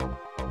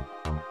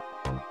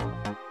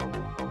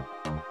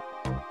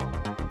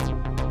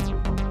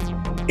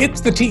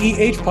It's the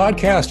TEH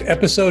Podcast,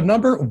 episode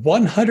number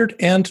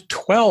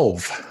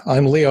 112.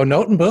 I'm Leo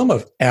Notenboom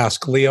of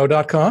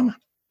AskLeo.com.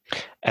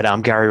 And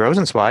I'm Gary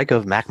Rosenzweig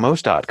of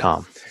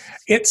MacMost.com.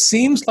 It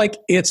seems like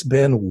it's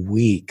been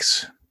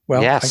weeks.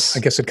 Well, yes.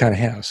 I guess it kind of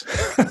has.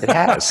 It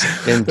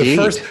has, indeed.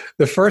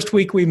 The first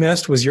week we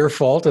missed was your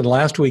fault, and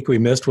last week we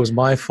missed was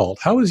my fault.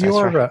 How was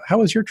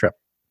your trip?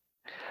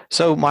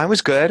 So mine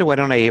was good. I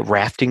went on a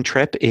rafting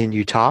trip in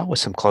Utah with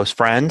some close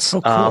friends.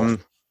 Oh, cool.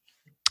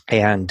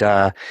 And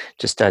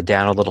just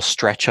down a little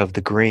stretch of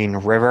the Green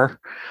River,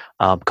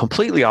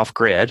 completely off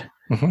grid.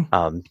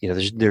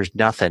 Mm-hmm. There's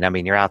nothing. I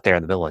mean, you're out there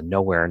in the middle of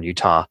nowhere in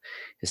Utah.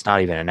 It's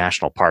not even a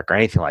national park or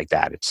anything like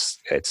that.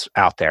 It's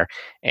out there,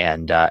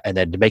 and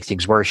then to make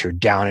things worse, you're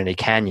down in a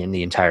canyon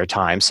the entire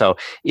time. So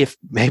if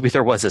maybe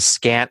there was a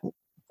scant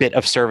bit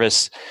of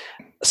service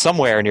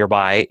somewhere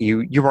nearby,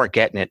 you weren't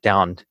getting it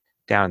down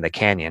in the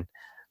canyon.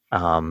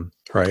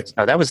 Right.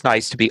 So that was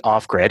nice to be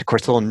off grid. Of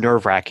course, a little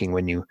nerve wracking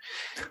when you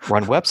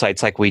run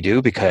websites like we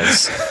do,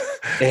 because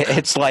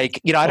it's like,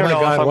 I don't know.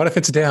 God, what if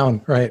it's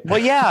down? Right. Well,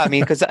 yeah, I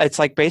mean, because it's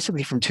like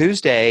basically from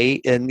Tuesday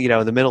in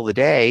the middle of the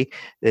day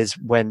is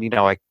when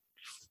I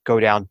go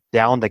down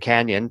the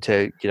canyon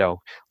to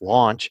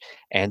launch,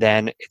 and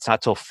then it's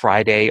not till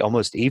Friday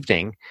almost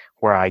evening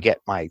where I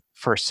get my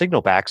first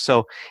signal back.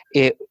 So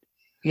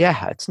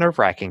it's nerve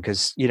wracking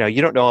because you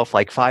don't know if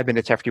like 5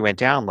 minutes after you went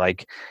down,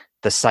 like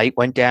the site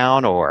went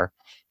down, or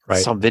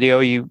some video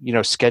you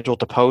scheduled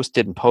to post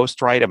didn't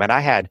post right. I mean,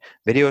 I had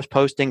videos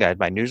posting, I had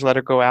my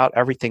newsletter go out,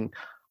 everything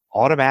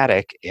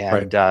automatic,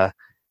 and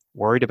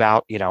worried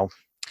about what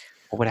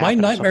would happen. My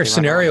nightmare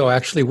scenario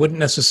actually wouldn't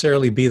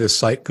necessarily be the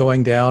site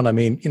going down. I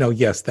mean,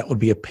 yes, that would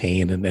be a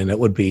pain, and it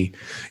would be,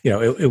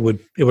 it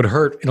would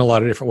hurt in a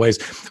lot of different ways.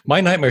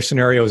 My nightmare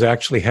scenario is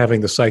actually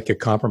having the site get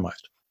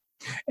compromised,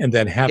 and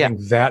then having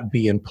that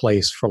be in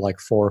place for like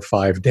 4 or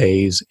 5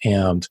 days.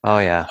 And,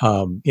 I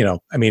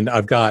mean,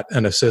 I've got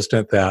an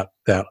assistant that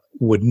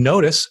would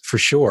notice for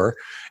sure.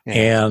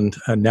 Yeah. And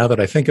now that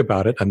I think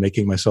about it, I'm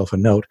making myself a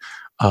note,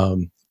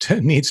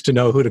 needs to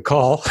know who to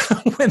call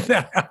when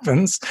that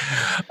happens.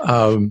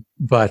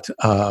 But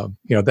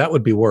that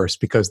would be worse,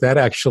 because that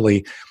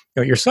actually,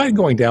 your site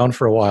going down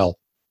for a while,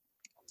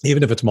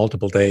 even if it's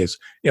multiple days,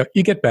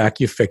 you get back,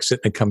 you fix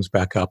it, and it comes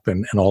back up,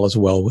 and all is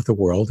well with the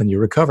world, and you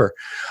recover.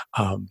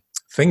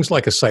 Things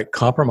like a site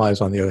compromise,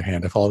 on the other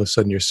hand, if all of a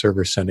sudden your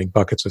server's sending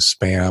buckets of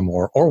spam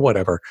or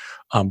whatever,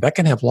 that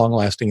can have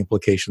long-lasting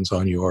implications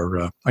on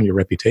your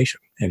reputation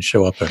and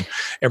show up in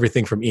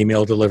everything from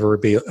email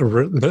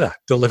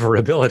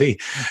deliverability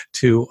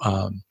to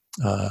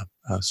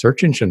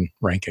search engine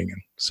ranking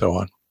and so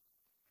on.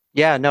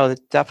 Yeah, no,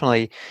 that's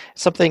definitely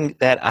something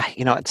that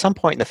at some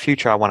point in the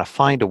future, I want to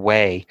find a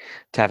way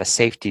to have a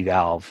safety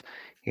valve.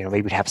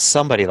 Maybe have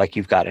somebody like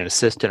you've got an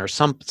assistant or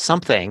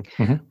something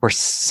where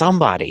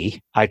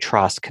somebody I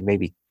trust can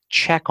maybe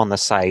check on the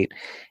site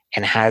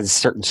and has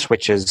certain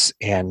switches,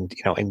 and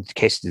in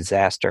case of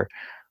disaster.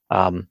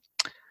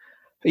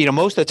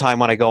 Most of the time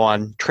when I go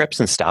on trips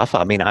and stuff,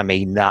 I mean, I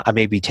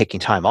may be taking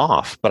time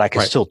off, but I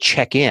can still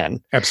check in.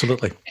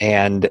 Absolutely.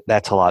 And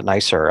that's a lot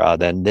nicer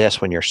than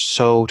this when you're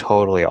so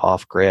totally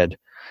off grid.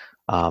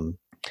 But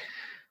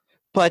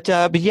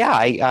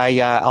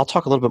yeah, I'll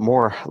talk a little bit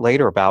more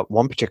later about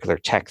one particular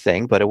tech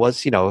thing, but it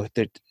was,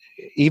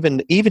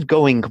 even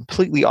going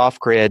completely off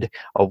grid,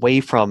 away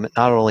from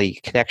not only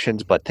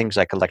connections, but things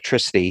like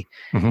electricity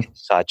and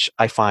such,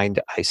 I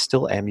find I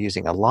still am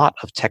using a lot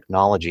of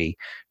technology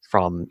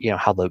from,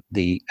 how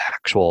the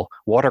actual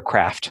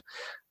watercraft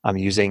I'm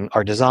using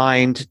are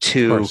designed,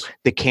 to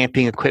the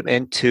camping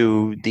equipment,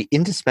 to the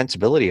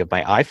indispensability of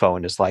my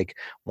iPhone is like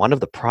one of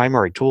the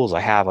primary tools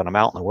I have when I'm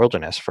out in the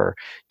wilderness for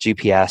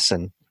GPS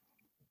and,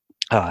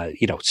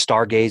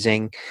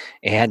 stargazing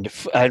and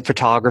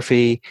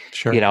photography.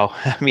 Sure.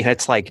 I mean,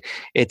 it's like,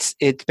 it's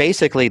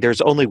basically,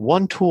 there's only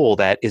one tool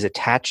that is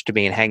attached to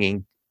me and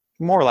hanging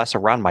more or less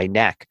around my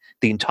neck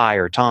the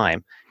entire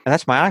time. And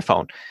that's my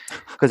iPhone,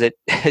 because it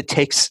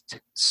takes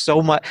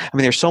so much. I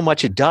mean, there's so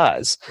much it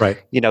does,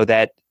 right?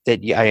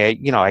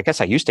 I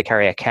guess I used to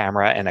carry a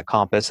camera and a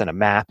compass and a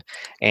map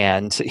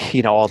and,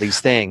 all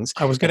these things.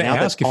 I was going to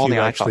ask if you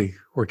actually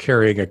were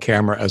carrying a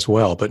camera as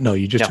well, but no,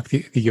 you just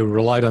you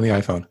relied on the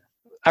iPhone.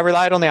 I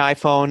relied on the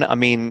iPhone. I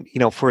mean,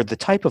 for the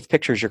type of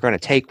pictures you're going to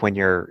take when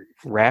you're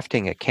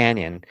rafting a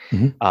canyon,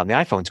 the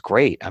iPhone's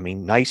great. I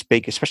mean, nice,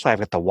 big, especially I've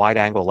got the wide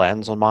angle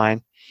lens on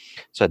mine.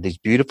 So these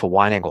beautiful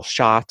wide angle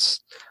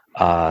shots,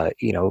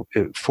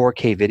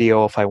 4K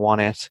video if I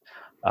want it.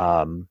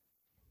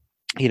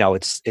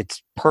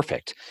 It's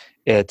perfect.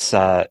 It's,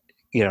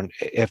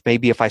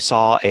 if I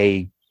saw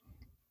a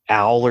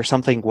owl or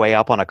something way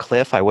up on a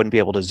cliff, I wouldn't be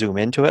able to zoom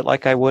into it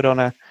like I would on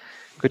a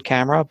good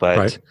camera,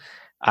 but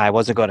I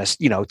wasn't going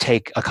to,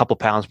 take a couple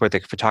pounds worth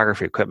of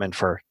photography equipment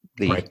for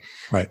the,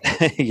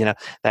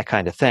 that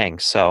kind of thing.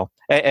 So,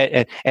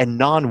 and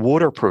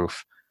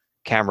non-waterproof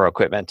camera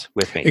equipment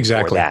with me.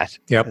 Exactly. For that.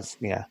 Yep.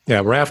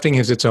 Yeah. Rafting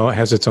has its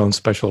own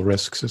special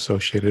risks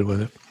associated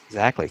with it.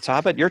 Exactly. So how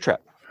about your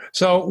trip?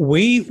 So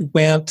we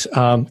went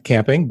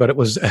camping, but it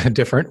was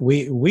different.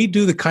 We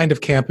do the kind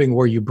of camping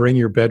where you bring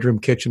your bedroom,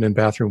 kitchen, and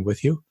bathroom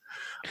with you.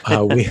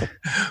 We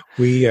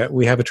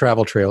we have a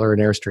travel trailer, an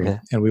Airstream, Yeah.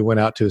 and we went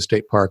out to a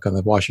state park on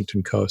the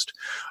Washington coast.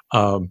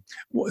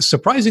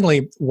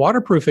 Surprisingly,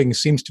 waterproofing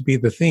seems to be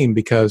the theme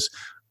because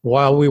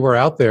while we were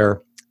out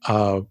there,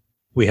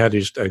 we had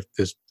just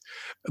this.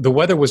 The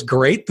weather was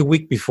great the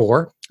week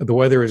before. The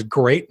weather is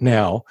great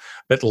now,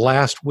 but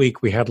last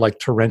week we had like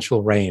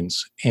torrential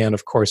rains, and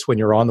of course, when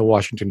you're on the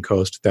Washington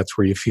coast, that's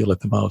where you feel it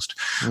the most.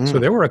 So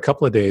there were a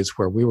couple of days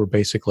where we were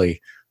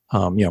basically,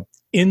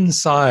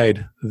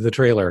 inside the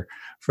trailer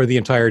for the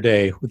entire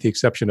day, with the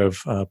exception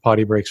of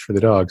potty breaks for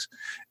the dogs,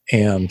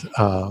 and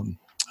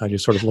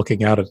just sort of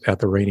looking out at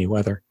the rainy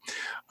weather.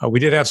 We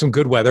did have some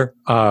good weather,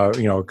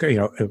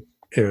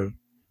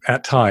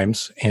 at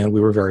times, and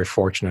we were very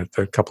fortunate.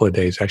 A couple of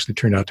days actually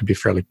turned out to be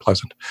fairly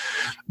pleasant.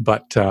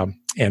 But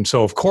and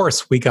so, of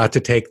course, we got to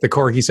take the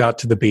corgis out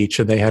to the beach,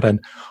 and they had an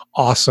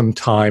awesome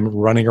time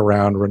running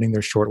around, running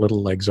their short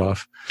little legs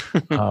off.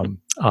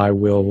 I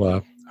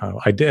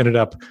ended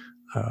up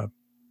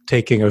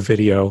taking a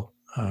video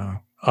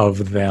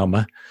of them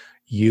I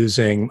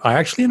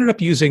actually ended up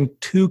using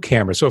 2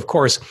 cameras. So, of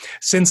course,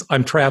 since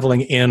I'm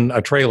traveling in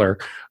a trailer,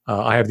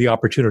 I have the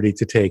opportunity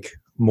to take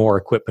more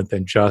equipment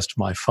than just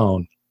my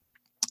phone.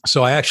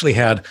 So I actually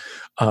had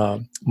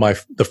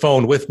the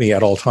phone with me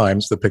at all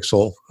times, the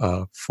Pixel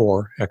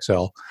 4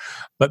 XL.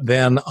 But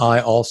then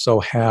I also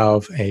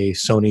have a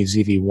Sony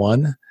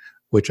ZV-1,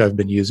 which I've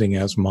been using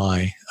as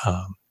my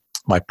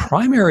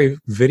primary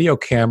video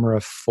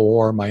camera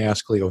for my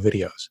Ask Leo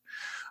videos.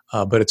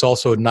 But it's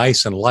also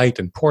nice and light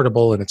and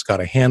portable, and it's got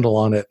a handle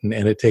on it, and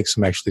it takes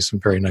some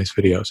very nice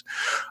videos.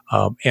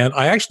 And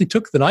I actually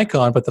took the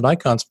Nikon, but the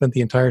Nikon spent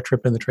the entire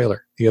trip in the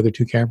trailer. The other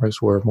 2 cameras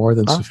were more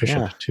than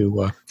sufficient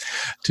to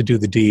do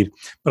the deed.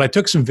 But I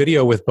took some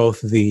video with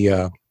both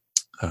the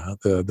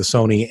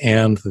Sony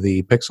and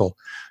the Pixel,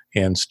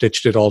 and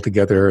stitched it all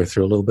together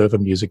through a little bit of a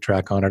music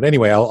track on it.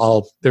 Anyway,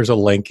 there's a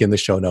link in the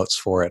show notes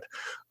for it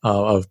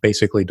of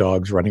basically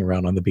dogs running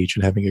around on the beach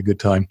and having a good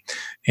time.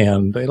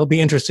 And it'll be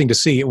interesting to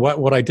see.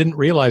 What I didn't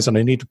realize, and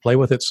I need to play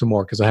with it some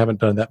more because I haven't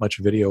done that much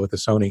video with the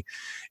Sony,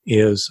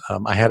 is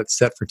I had it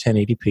set for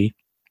 1080p,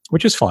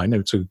 which is fine.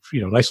 It's a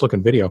nice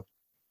looking video.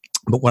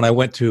 But when I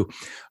went to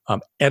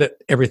edit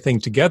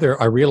everything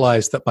together, I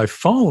realized that my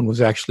phone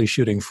was actually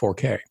shooting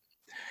 4K.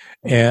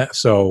 And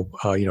so,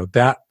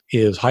 that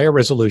is higher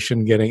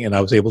resolution and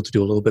I was able to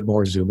do a little bit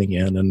more zooming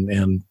in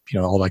and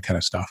all that kind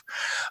of stuff.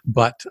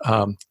 But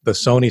the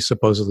Sony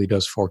supposedly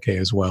does 4K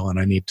as well, and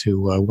I need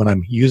to, when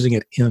I'm using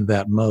it in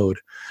that mode,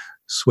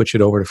 switch it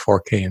over to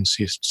 4K and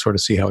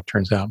see how it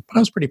turns out. But I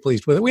was pretty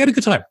pleased with it. We had a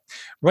good time,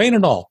 rain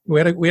and all. We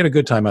had a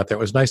good time out there. It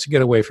was nice to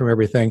get away from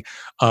everything.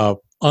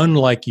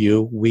 Unlike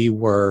you, we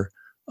were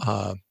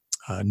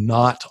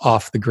not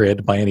off the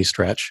grid by any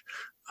stretch.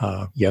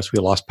 Yes, we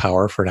lost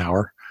power for an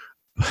hour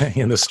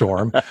in the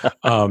storm.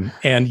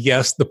 And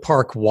yes, the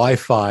park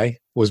Wi-Fi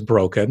was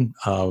broken,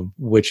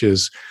 which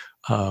is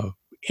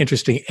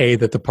interesting, A,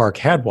 that the park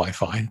had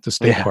Wi-Fi, the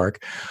state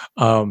park.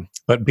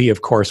 But B,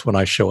 of course, when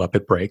I show up,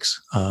 it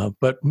breaks.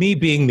 But me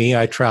being me,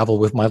 I travel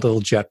with my little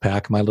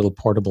jetpack, my little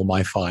portable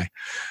Wi-Fi.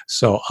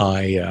 So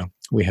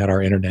we had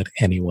our internet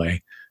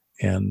anyway.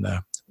 And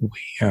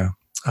we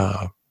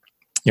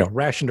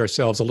rationed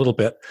ourselves a little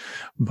bit,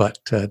 but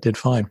did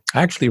fine.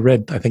 I actually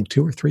read, I think,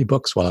 2 or 3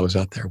 books while I was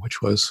out there, which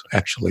was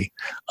actually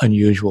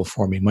unusual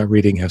for me. My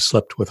reading has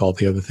slipped with all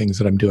the other things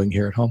that I'm doing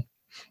here at home.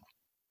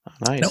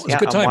 Nice. That was a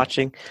good time.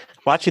 I'm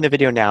watching the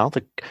video now.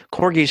 The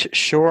corgis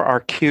sure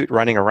are cute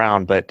running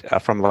around, but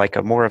from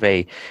like more of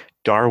a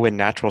Darwin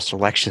natural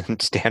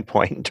selection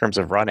standpoint in terms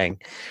of running,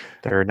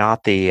 they're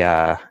not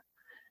the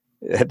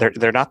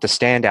they're not the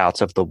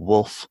standouts of the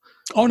wolf.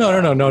 Oh no!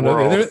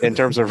 In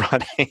terms of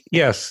running,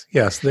 yes,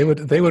 they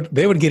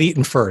would get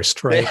eaten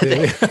first, right?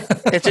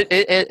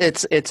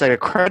 It's an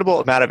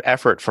incredible amount of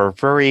effort for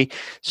very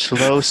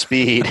slow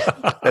speed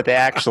that they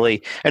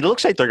actually. And it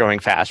looks like they're going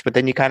fast, but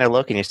then you kind of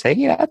look and you say,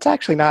 "Yeah, that's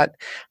actually not."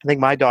 I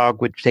think my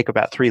dog would take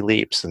about 3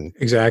 leaps, and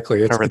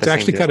exactly. It's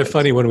actually kind of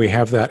funny when we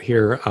have that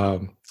here.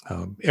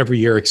 Every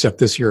year, except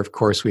this year, of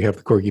course, we have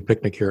the Corgi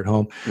picnic here at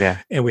home. Yeah.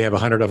 And we have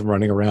 100 of them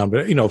running around.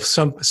 But,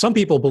 some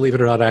people, believe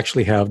it or not,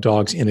 actually have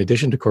dogs in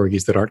addition to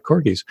Corgis that aren't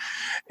Corgis.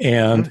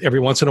 And every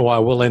once in a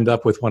while, we'll end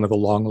up with one of the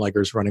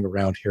long-leggers running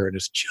around here. And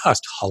it's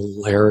just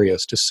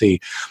hilarious to see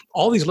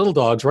all these little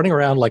dogs running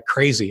around like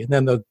crazy. And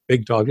then the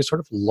big dog just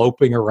sort of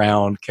loping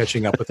around,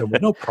 catching up with them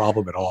with no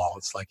problem at all.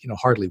 It's like,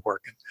 hardly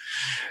working.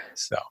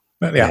 So,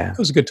 but it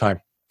was a good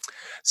time.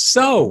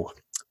 So...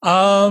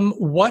 so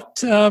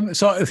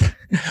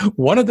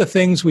one of the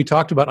things we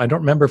talked about, I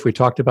don't remember if we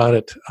talked about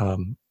it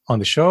on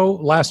the show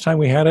last time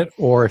we had it,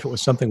 or if it was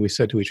something we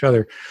said to each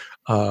other.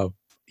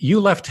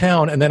 You left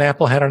town, and then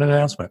Apple had an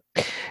announcement.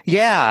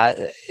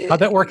 Yeah.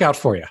 How'd that work out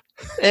for you?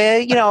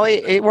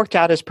 It worked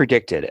out as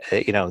predicted.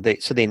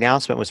 So the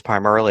announcement was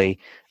primarily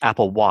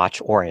Apple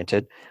Watch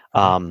oriented.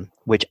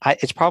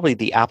 it's probably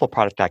the Apple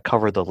product I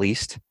cover the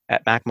least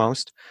at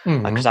MacMost,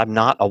 because Mhm. I'm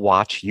not a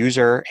watch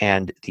user,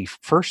 and the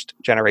first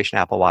generation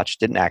Apple Watch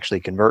didn't actually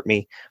convert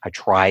me. I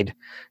tried,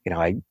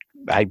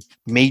 I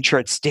made sure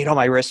it stayed on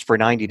my wrist for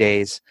 90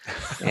 days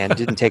and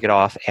didn't take it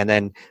off, and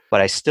then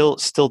but I still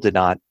did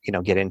not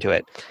get into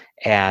it,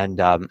 and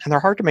they're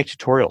hard to make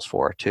tutorials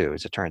for too,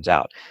 as it turns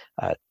out.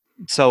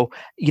 So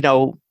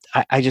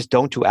I just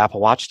don't do Apple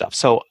Watch stuff.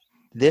 So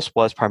this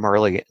was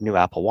primarily a new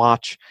Apple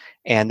Watch,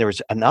 and there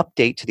was an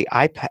update to the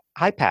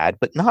iPad,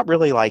 but not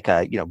really like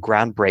a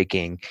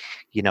groundbreaking,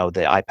 the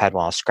iPad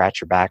will scratch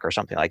your back or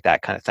something like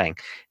that kind of thing.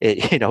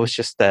 It's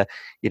just the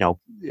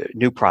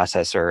new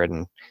processor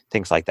and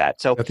things like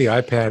that. So Is that the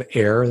iPad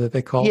Air that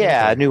they called it?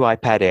 yeah, Or? new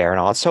iPad Air and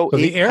all. So So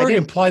the I Air didn't.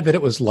 implied that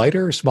it was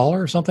lighter, or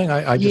smaller, or something.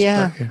 I just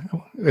Yeah,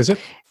 is it?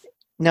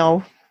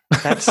 no,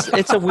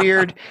 it's a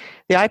weird.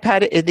 The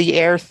iPad, the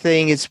Air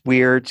thing is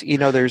weird.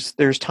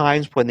 There's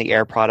times when the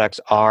Air products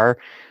are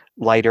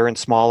lighter and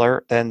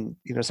smaller than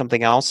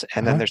something else,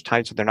 and then Uh-huh. there's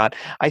times when they're not.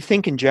 I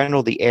think in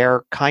general, the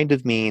Air kind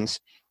of means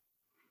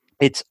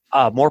it's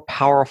more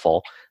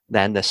powerful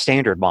than the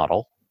standard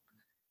model,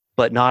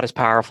 but not as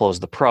powerful as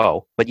the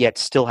Pro, but yet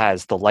still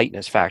has the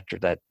lightness factor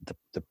that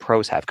the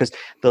Pros have. Because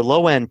the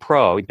low end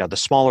Pro, the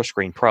smaller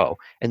screen Pro,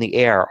 and the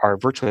Air are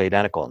virtually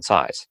identical in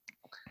size.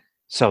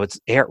 So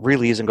Air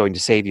really isn't going to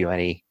save you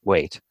any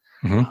weight.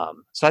 Mhm.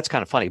 So that's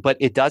kind of funny, but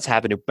it does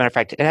have a new. Matter of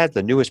fact, it has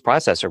the newest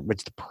processor,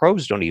 which the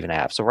Pros don't even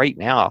have. So right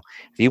now,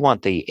 if you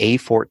want the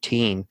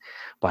A14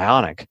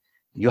 Bionic,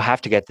 you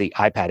have to get the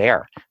iPad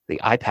Air. The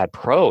iPad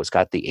Pro's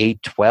got the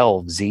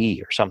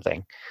A12Z or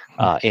something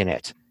in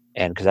it,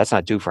 and because that's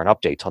not due for an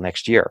update till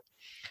next year.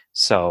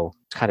 So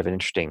it's kind of an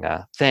interesting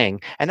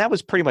thing. And that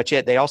was pretty much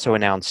it. They also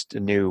announced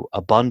new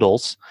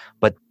bundles,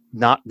 but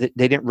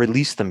they didn't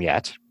release them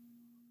yet.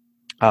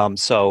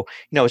 So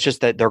it's just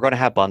that they're going to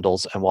have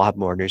bundles, and we'll have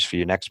more news for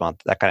you next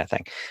month, that kind of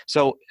thing.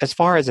 So as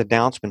far as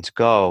announcements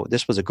go,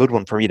 this was a good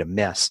one for me to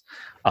miss,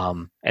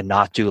 and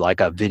not do like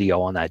a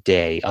video on that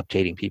day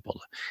updating people to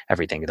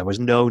everything. There was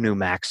no new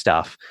Mac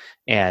stuff,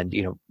 and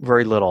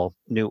very little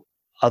new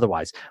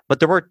otherwise. But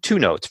there were two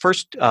notes.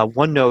 First,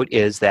 one note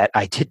is that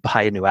I did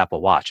buy a new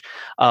Apple Watch,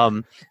 so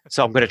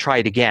I'm going to try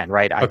it again.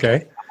 Right? I tried Okay.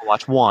 Apple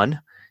Watch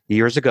 1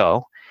 years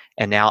ago,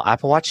 and now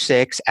Apple Watch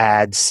 6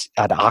 adds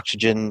an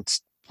oxygen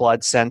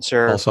blood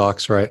sensor, Pulse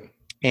ox, right?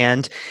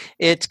 and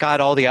it's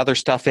got all the other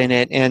stuff in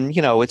it. And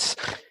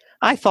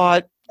I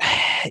thought,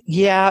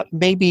 yeah,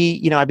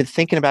 maybe I've been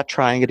thinking about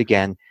trying it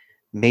again.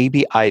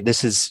 Maybe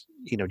this is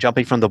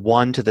jumping from the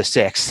 1 to the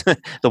 6. The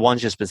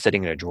 1's just been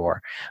sitting in a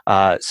drawer.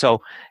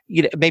 So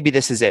maybe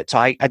this is it. So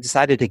I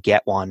decided to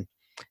get one,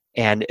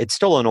 and it's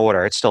still in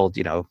order. It's still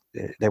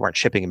they weren't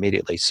shipping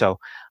immediately, so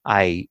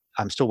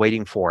I'm still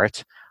waiting for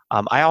it.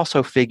 I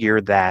also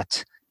figured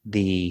that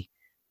the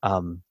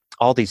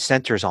all these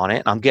sensors on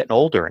it, I'm getting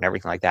older and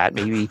everything like that.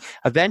 Maybe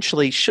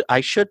eventually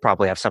I should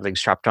probably have something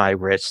strapped to my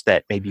wrist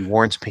that maybe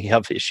warns me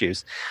of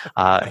issues.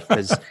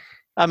 Because,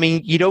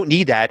 you don't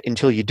need that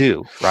until you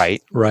do,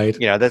 right? Right.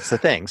 That's the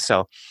thing.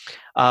 So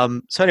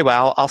anyway,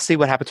 I'll see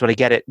what happens when I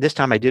get it. This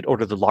time I did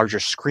order the larger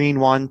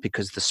screen one,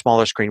 because the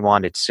smaller screen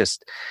one, it's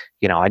just,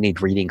 I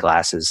need reading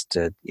glasses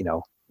to,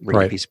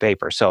 read a piece of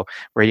paper. So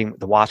reading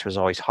the watch was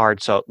always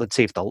hard. So let's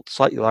see if the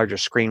slightly larger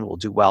screen will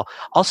do well.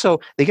 Also,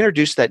 they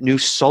introduced that new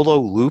Solo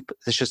loop.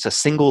 It's just a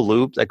single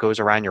loop that goes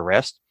around your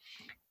wrist.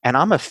 And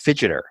I'm a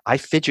fidgeter. I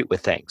fidget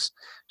with things.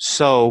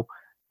 So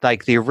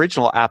like the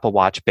original Apple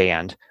Watch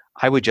band,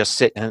 I would just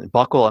sit and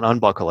buckle and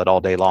unbuckle it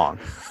all day long.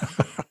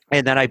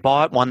 And then I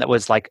bought one that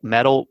was like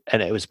metal,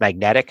 and it was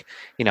magnetic,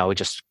 it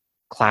just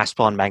clasp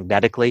on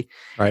magnetically.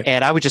 Right.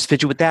 And I would just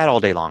fidget with that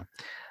all day long.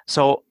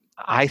 So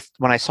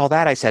when I saw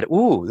that, I said,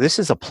 ooh, this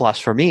is a plus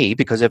for me,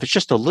 because if it's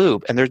just a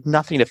loop and there's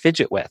nothing to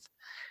fidget with,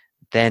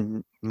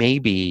 then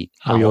maybe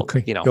you'll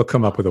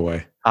come up with a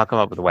way. I'll come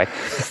up with a way.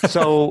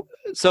 So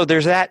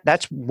there's that.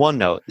 That's one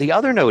note. The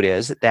other note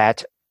is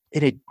that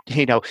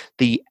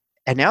the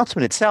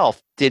announcement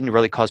itself didn't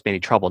really cause me any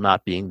trouble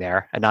not being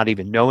there and not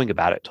even knowing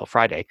about it till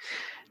Friday.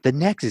 The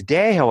next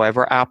day,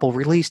 however, Apple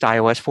released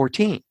iOS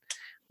 14,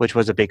 which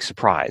was a big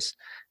surprise.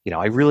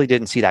 I really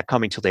didn't see that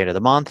coming till the end of the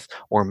month,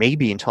 or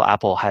maybe until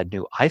Apple had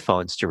new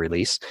iPhones to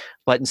release.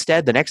 But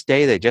instead, the next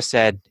day, they just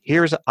said,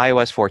 here's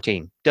iOS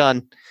 14,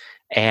 done.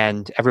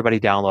 And everybody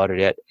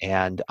downloaded it.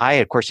 And I,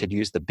 of course, had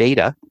used the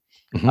beta,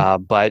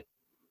 but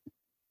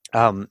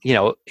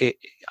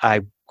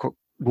I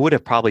would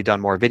have probably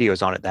done more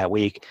videos on it that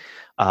week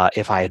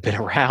if I had been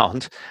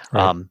around.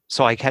 Right.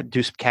 So I had to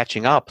do some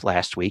catching up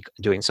last week,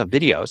 doing some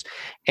videos.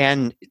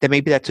 And then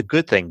maybe that's a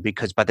good thing,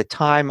 because by the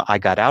time I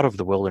got out of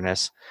the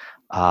wilderness,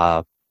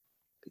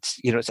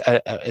 it's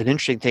an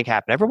interesting thing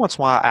happened. Every once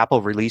in a while,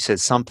 Apple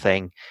releases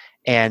something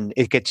and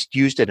it gets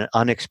used in an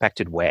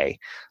unexpected way.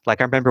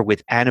 Like I remember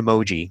with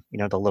Animoji,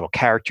 the little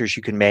characters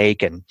you can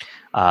make, and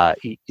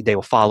they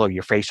will follow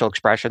your facial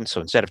expression.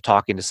 So instead of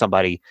talking to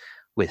somebody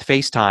with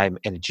FaceTime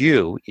and it's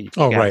you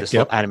Oh, can have right. this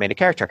Yep. little animated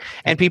character.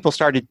 And people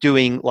started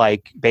doing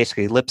like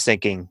basically lip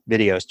syncing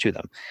videos to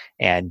them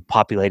and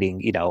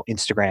populating,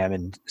 Instagram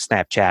and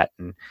Snapchat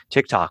and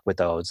TikTok with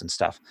those and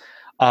stuff.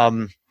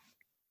 And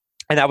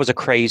that was a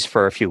craze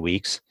for a few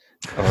weeks,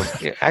 or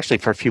actually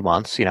for a few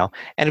months, and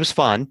it was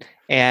fun.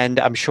 And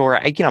I'm sure,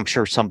 I'm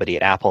sure somebody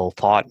at Apple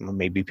thought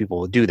maybe people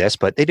would do this,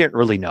 but they didn't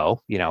really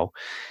know.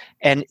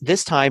 And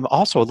this time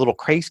also a little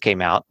craze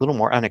came out, a little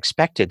more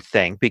unexpected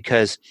thing,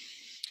 because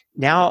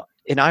now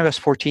in iOS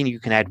 14 you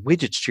can add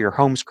widgets to your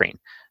home screen.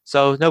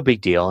 So no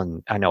big deal.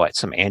 And I know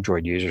some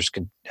Android users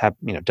could have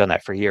done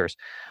that for years.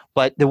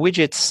 But the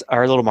widgets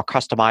are a little more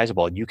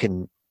customizable. You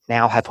can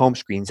now have home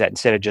screens that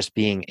instead of just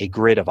being a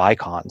grid of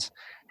icons,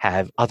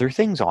 have other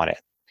things on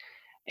it.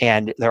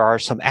 And there are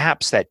some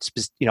apps that,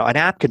 an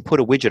app can put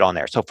a widget on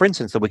there. So for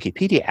instance, the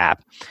Wikipedia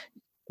app,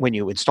 when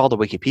you install the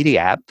Wikipedia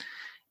app,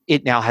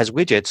 it now has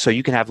widgets. So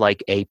you can have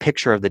like a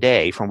picture of the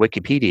day from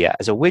Wikipedia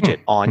as a widget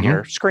on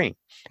your screen.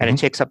 And it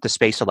takes up the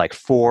space of like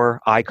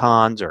 4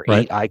 icons or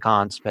 8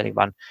 icons, depending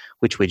on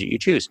which widget you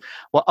choose.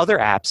 Well, other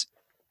apps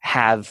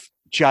have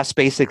just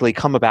basically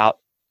come about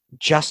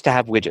just to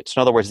have widgets.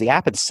 In other words, the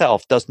app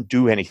itself doesn't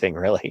do anything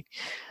really,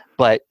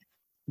 but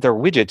there are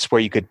widgets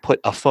where you could put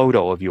a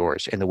photo of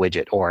yours in the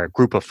widget, or a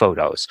group of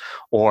photos,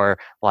 or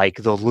like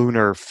the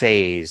lunar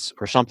phase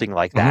or something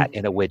like that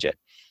in a widget.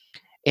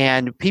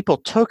 And people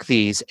took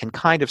these and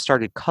kind of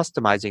started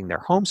customizing their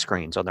home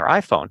screens on their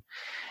iPhone.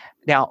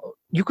 Now,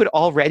 you could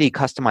already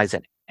customize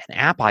an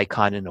app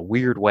icon in a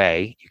weird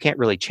way. You can't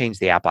really change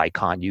the app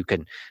icon,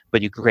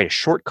 but you can create a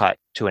shortcut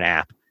to an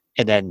app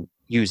and then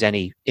use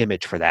any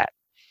image for that.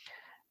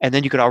 And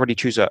then you could already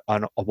choose a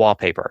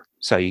wallpaper.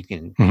 So you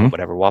can put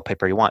whatever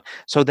wallpaper you want.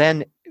 So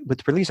then with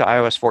the release of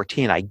iOS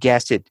 14, I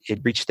guess it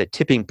reached the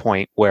tipping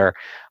point where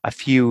a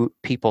few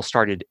people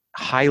started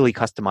highly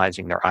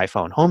customizing their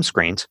iPhone home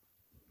screens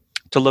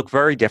to look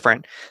very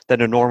different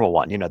than a normal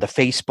one. The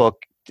Facebook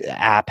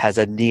app has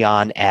a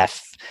neon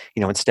F,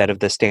 instead of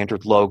the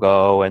standard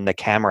logo, and the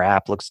camera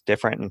app looks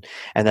different.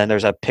 And then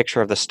there's a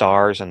picture of the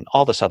stars and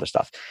all this other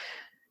stuff.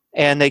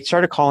 And they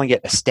started calling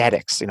it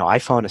aesthetics,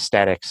 iPhone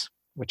aesthetics,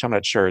 which I'm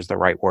not sure is the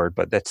right word,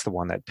 but that's the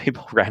one that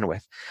people ran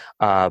with.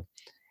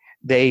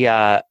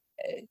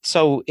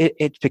 So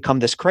it's become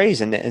this craze,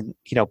 and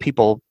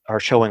people are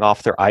showing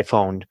off their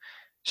iPhone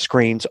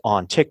screens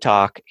on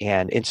TikTok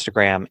and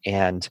Instagram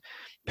and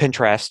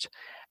Pinterest,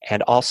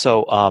 and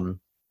also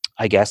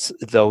I guess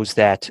those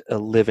that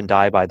live and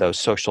die by those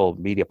social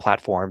media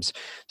platforms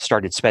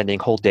started spending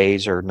whole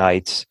days or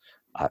nights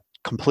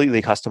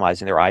completely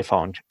customizing their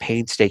iPhone,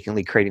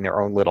 painstakingly creating their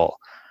own little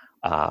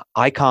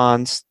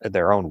icons,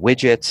 their own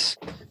widgets,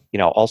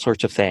 all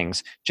sorts of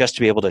things, just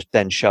to be able to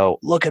then show,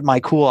 look at my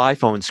cool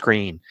iPhone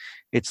screen.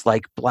 It's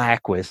like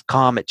black with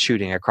comets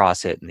shooting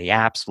across it, and the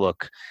apps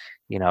look,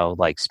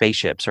 like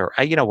spaceships or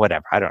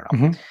whatever. I don't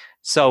know.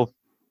 So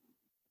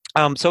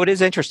it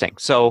is interesting.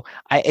 So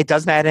it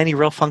doesn't add any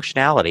real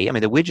functionality. I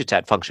mean, the widgets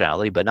add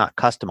functionality, but not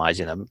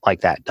customizing them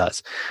like that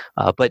does.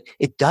 But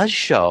it does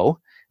show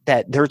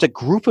that there's a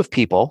group of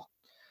people,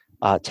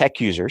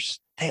 tech users,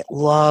 that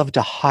love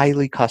to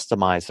highly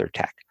customize their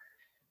tech.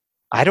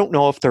 I don't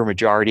know if they're a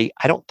majority.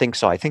 I don't think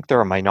so. I think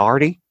they're a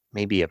minority,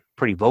 maybe a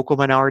pretty vocal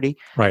minority.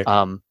 Right.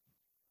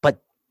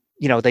 But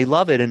they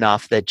love it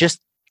enough that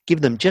just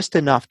give them just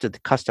enough to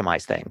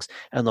customize things,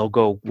 and they'll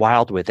go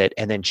wild with it,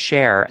 and then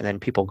share, and then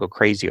people go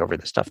crazy over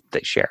the stuff that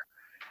they share.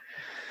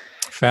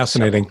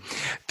 Fascinating.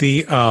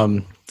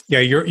 So,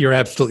 you're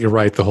absolutely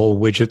right. The whole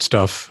widget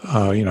stuff.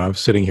 I'm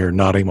sitting here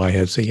nodding my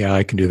head, saying, "Yeah,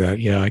 I can do that.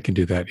 Yeah, I can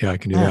do that. Yeah, I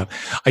can do that."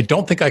 I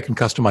don't think I can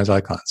customize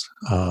icons,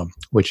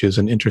 which is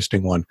an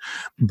interesting one.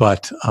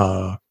 But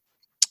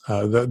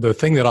the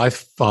thing that I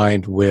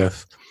find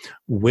with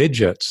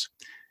widgets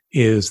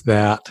is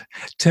that,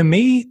 to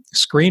me,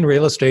 screen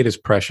real estate is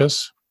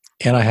precious,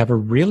 and I have a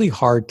really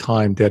hard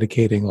time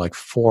dedicating like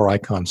 4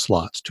 icon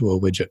slots to a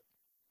widget.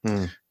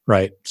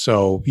 Right.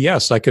 So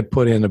yes, I could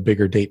put in a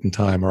bigger date and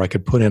time, or I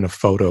could put in a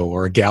photo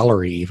or a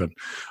gallery even,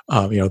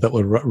 that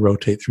would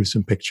rotate through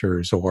some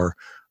pictures, or,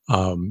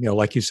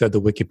 like you said,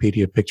 the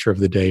Wikipedia picture of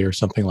the day or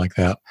something like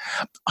that.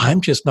 I'm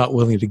just not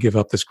willing to give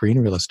up the screen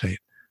real estate.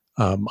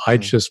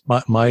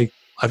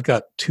 I've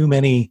got too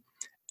many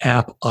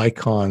app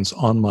icons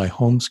on my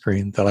home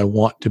screen that I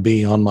want to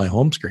be on my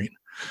home screen,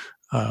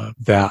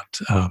 that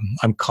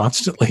I'm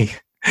constantly,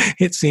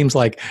 it seems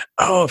like,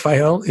 if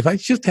I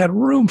just had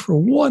room for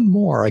one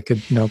more, I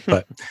could,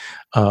 but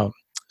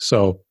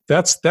so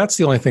that's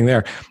the only thing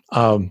there.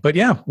 But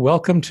yeah,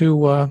 welcome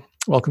to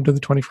the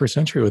 21st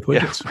century with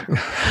widgets.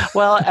 Yeah.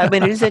 Well, I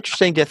mean, it is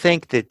interesting to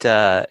think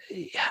that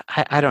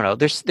I don't know.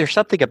 There's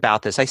something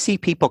about this. I see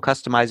people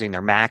customizing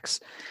their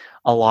Macs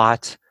a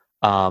lot.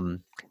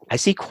 I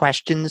see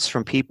questions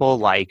from people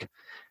like,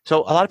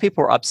 so a lot of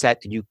people were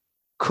upset that you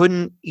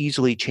couldn't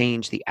easily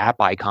change the app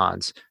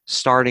icons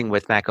starting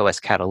with macOS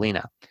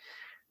Catalina.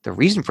 The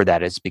reason for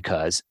that is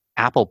because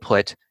Apple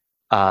put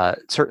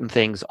certain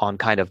things on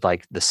kind of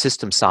like the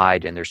system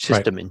side and their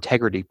system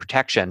integrity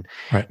protection.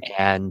 Right.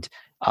 And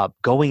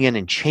going in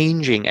and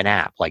changing an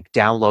app, like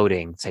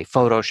downloading, say,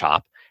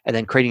 Photoshop, and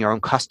then creating your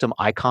own custom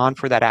icon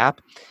for that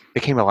app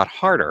became a lot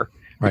harder.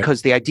 Right.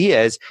 Because the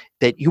idea is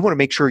that you want to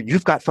make sure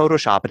you've got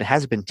Photoshop and it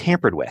hasn't been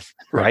tampered with,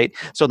 right?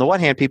 So on the one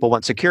hand, people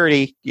want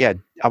security. Yeah,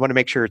 I want to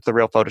make sure it's the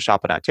real Photoshop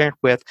and not tampered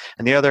with.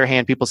 On the other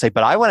hand, people say,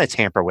 but I want to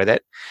tamper with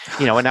it,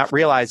 and not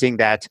realizing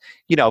that,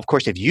 of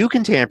course, if you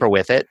can tamper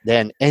with it,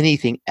 then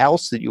anything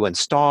else that you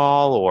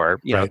install or,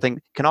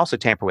 thing can also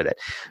tamper with it.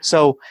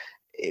 So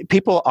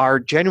people are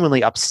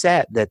genuinely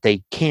upset that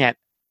they can't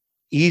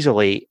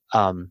easily,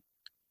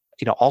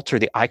 alter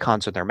the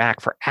icons on their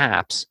Mac for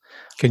apps.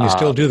 Can you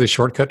still do the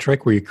shortcut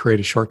trick where you create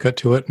a shortcut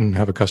to it and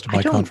have a custom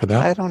icon for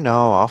that? I don't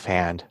know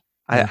offhand.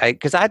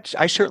 Because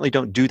I certainly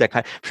don't do that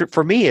kind.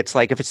 For me, it's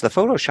like if it's the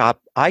Photoshop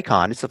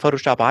icon, it's the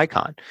Photoshop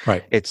icon.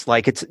 Right. It's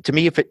like to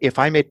me, if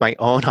I make my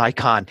own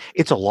icon,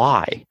 it's a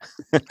lie.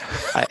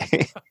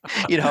 If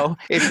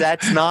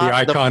that's not the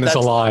icon is a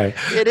lie.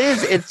 It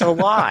is. It's a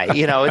lie.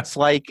 It's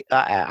like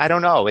I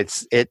don't know.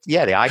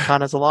 The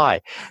icon is a lie.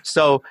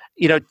 So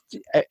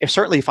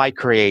certainly if I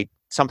create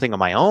something of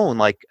my own,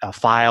 like a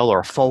file or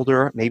a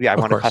folder, maybe I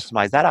want to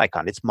customize that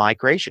icon. It's my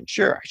creation.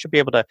 Sure, I should be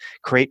able to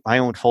create my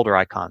own folder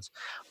icons,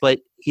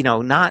 but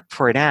not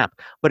for an app.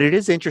 But it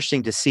is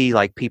interesting to see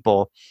like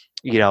people,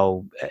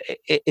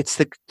 it's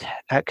the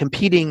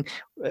competing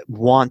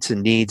wants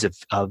and needs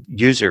of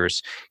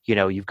users.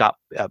 You've got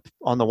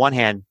on the one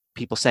hand,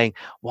 people saying,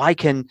 why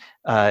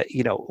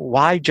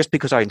just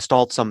because I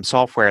installed some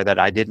software that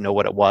I didn't know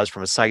what it was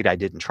from a site I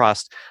didn't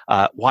trust,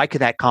 why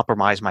could that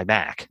compromise my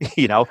Mac?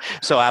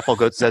 So Apple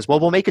says, well,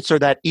 we'll make it so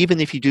that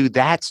even if you do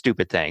that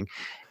stupid thing,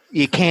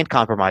 you can't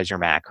compromise your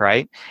Mac,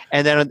 right?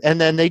 And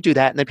then they do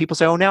that, and then people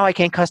say, oh, now I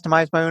can't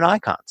customize my own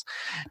icons.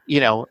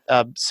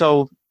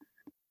 So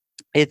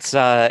it's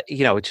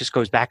it just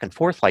goes back and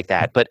forth like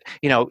that. But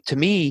to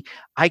me,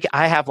 I'll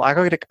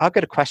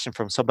get a question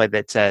from somebody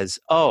that says,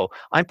 oh,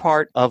 I'm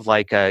part of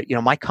like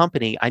my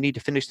company, I need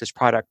to finish this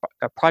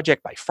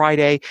project by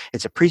Friday.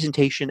 It's a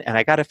presentation and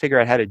I got to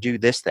figure out how to do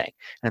this thing.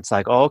 And it's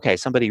like, oh, okay,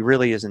 somebody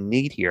really is in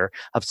need here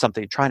of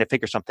something, trying to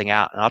figure something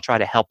out, and I'll try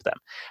to help them.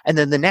 And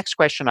then the next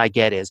question I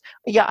get is,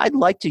 yeah, I'd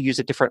like to use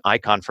a different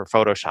icon for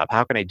Photoshop.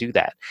 How can I do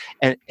that?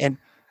 And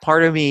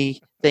part of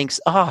me thinks,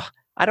 I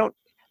don't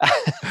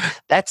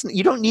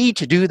you don't need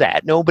to do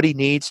that. Nobody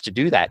needs to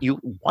do that. You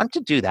want to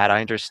do that,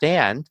 I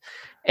understand.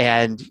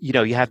 And you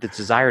have the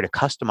desire to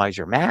customize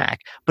your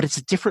Mac, but it's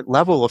a different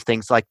level of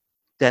things like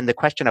than the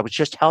question I was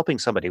just helping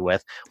somebody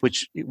with,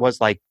 which was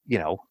like,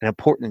 an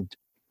important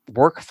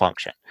work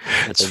function.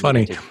 It's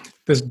funny.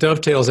 This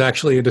dovetails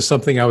actually into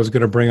something I was going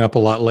to bring up a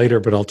lot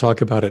later, but I'll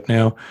talk about it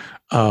now.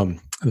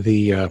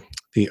 The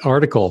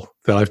article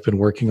that I've been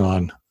working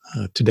on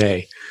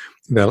today,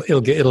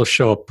 it'll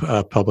show up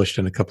published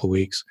in a couple of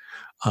weeks,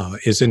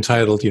 is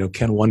entitled,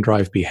 Can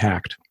OneDrive be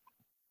hacked?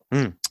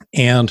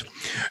 And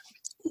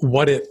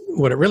what it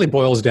really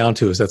boils down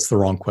to is that's the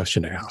wrong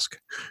question to ask,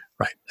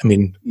 right? I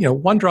mean,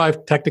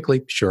 OneDrive,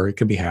 technically, sure, it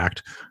can be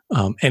hacked.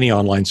 Any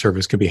online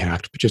service can be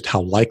hacked, but just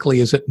how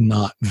likely is it?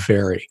 Not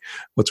very.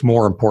 What's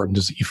more important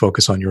is that you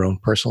focus on your own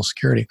personal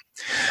security.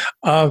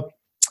 That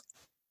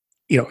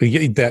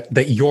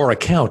your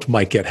account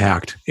might get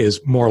hacked is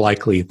more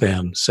likely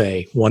than,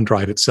 say,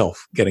 OneDrive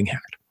itself getting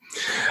hacked.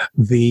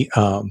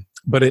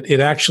 But it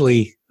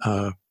actually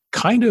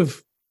kind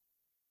of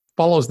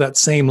follows that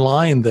same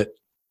line that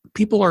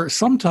people are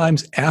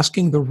sometimes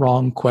asking the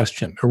wrong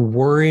question or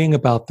worrying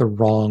about the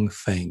wrong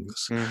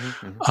things.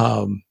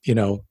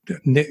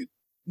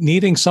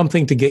 Needing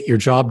something to get your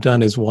job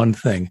done is one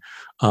thing.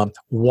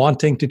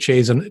 Wanting to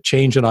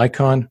change an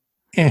icon,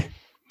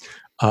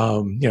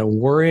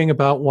 worrying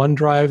about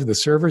OneDrive, the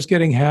server's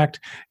getting hacked.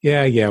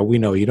 Yeah, we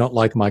know you don't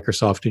like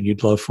Microsoft and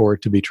you'd love for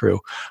it to be true.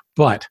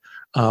 But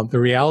the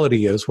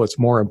reality is what's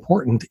more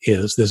important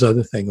is this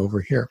other thing over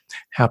here.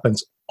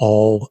 Happens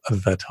all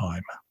the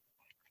time.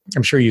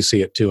 I'm sure you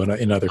see it too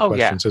in other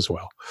questions as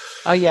well.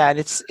 Oh yeah, and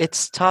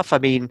it's tough. I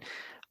mean,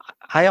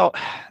 I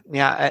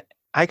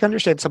can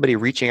understand somebody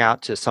reaching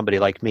out to somebody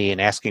like me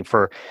and asking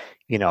for,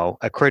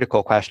 a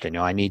critical question.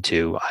 I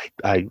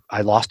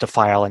lost a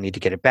file. I need to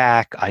get it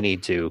back. I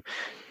need to,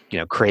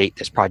 create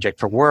this project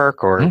for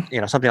work or,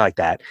 something like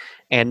that.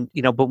 And,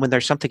 but when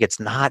there's something that's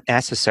not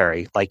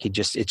necessary, like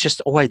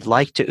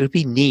it would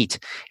be neat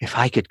if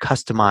I could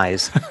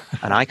customize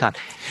an icon,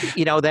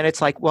 then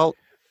it's like, well,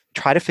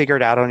 try to figure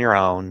it out on your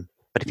own.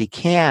 But if you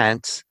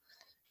can't,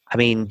 I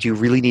mean, do you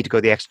really need to go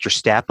the extra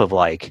step of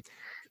like,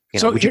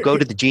 would you go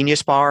to the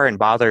Genius Bar and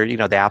bother,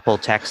 the Apple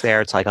text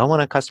there? It's like, I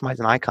want to customize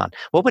an icon.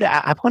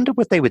 I wonder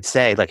what they would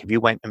say. Like if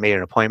you went and made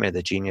an appointment at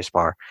the Genius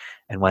Bar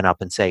and went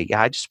up and say,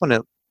 yeah, I just want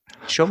to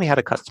show me how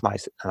to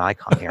customize an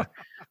icon here.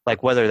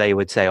 Like whether they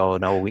would say, oh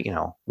no,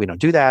 we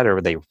don't do that,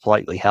 or they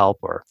politely help.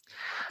 Or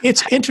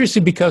it's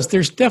interesting because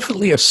there's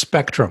definitely a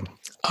spectrum.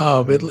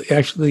 It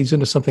actually leads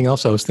into something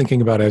else I was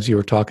thinking about as you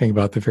were talking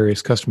about the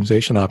various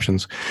customization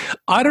options.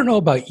 I don't know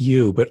about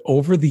you, but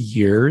over the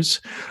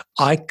years,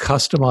 I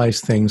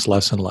customize things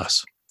less and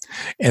less.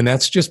 And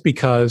that's just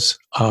because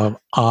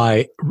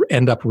I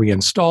end up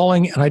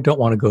reinstalling, and I don't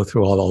want to go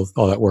through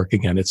all that work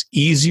again. It's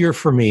easier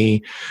for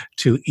me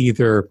to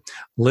either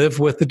live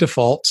with the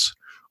defaults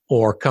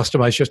or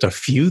customize just a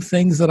few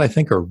things that I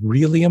think are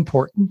really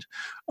important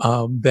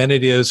than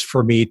it is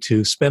for me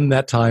to spend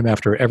that time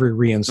after every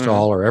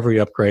reinstall or every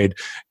upgrade,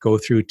 go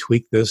through,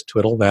 tweak this,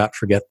 twiddle that,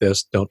 forget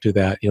this, don't do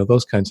that,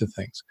 those kinds of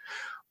things.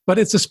 But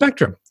it's a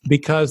spectrum,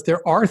 because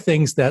there are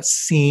things that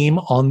seem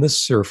on the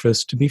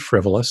surface to be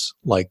frivolous,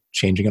 like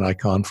changing an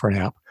icon for an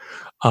app,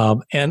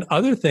 and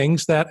other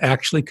things that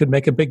actually could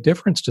make a big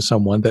difference to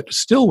someone that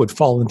still would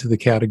fall into the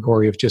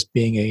category of just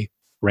being a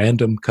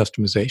random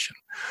customization.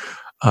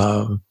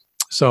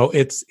 So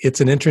it's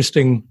an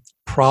interesting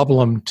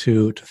problem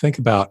to think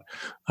about.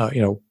 How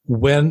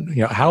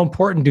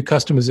important do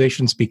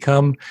customizations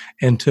become,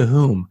 and to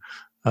whom?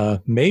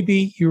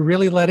 Maybe you're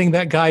really letting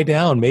that guy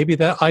down. Maybe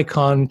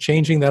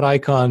changing that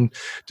icon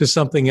to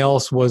something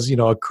else was,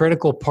 a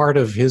critical part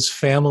of his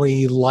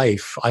family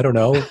life. I don't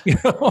know.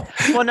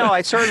 Well, no,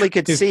 I certainly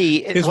could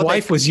see. His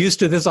wife was used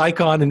to this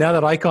icon, and now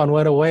that icon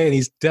went away, and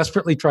he's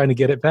desperately trying to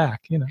get it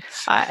back.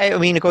 I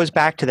mean, it goes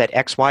back to that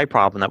XY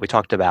problem that we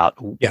talked about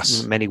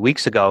many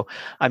weeks ago.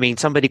 I mean,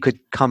 somebody could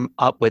come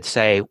up with,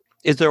 say,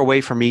 is there a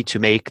way for me to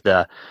make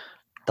the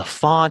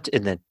font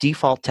in the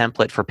default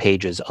template for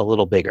Pages a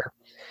little bigger?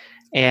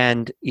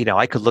 And,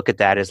 I could look at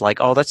that as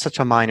like, oh, that's such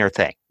a minor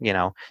thing.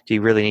 Do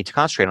you really need to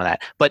concentrate on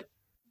that? But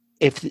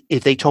if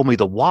they told me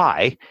the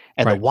why,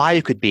 and the why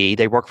could be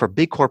they work for a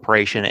big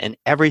corporation and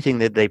everything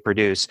that they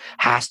produce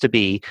has to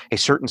be a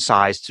certain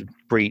size to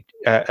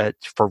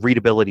for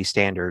readability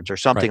standards or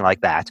something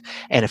like that.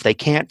 And if they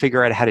can't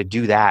figure out how to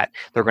do that,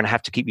 they're going to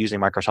have to keep using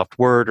Microsoft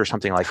Word or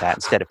something like that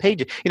instead of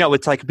Pages.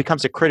 It's like it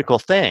becomes a critical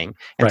thing,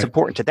 and it's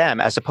important to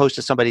them, as opposed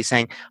to somebody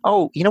saying,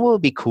 oh, what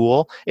would be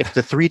cool if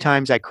the 3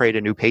 times I create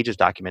a new Pages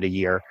document a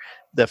year,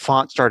 the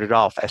font started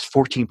off as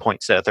 14 point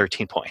instead of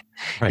 13 point.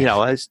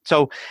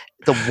 So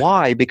the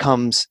why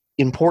becomes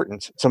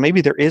important. So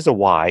maybe there is a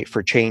why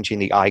for changing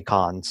the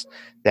icons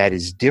that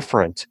is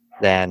different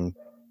than,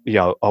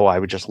 I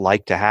would just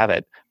like to have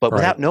it. But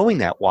without knowing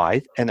that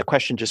why, and the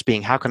question just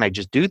being, how can I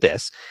just do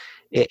this?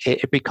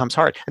 It becomes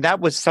hard. And that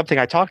was something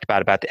I talked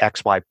about the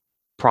XY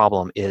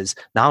problem. Is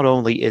not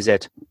only is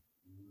it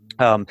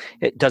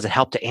does it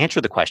help to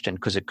answer the question,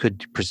 because it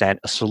could present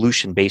a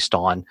solution based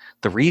on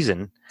the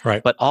reason,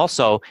 but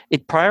also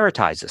it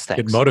prioritizes things.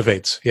 It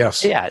motivates,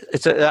 yes. Yeah,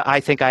 I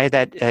think I had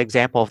that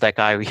example of that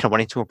guy,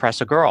 wanting to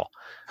impress a girl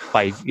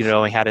by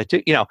knowing how to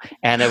do,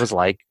 and it was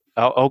like,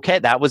 oh, okay,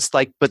 that was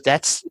like, but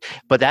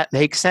that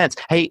makes sense.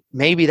 Hey,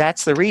 maybe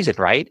that's the reason,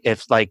 right?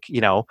 If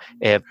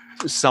if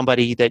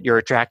somebody that you're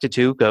attracted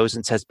to goes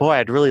and says, boy,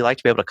 I'd really like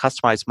to be able to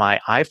customize my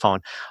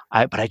iPhone,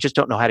 but I just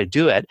don't know how to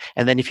do it.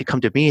 And then if you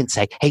come to me and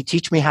say, hey,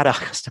 teach me how to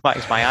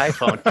customize my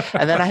iPhone,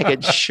 and then I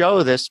could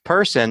show this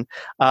person,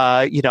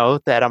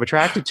 that I'm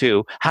attracted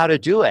to how to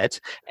do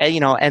it.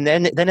 And,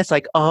 and then it's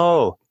like,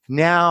 oh,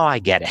 now I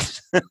get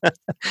it.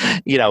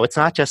 It's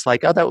not just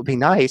like, oh, that would be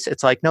nice.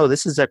 It's like, no,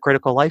 this is a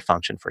critical life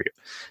function for you.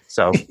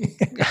 So,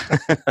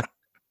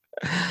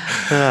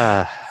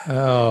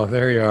 oh,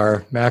 there you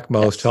are,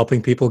 MacMost,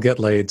 helping people get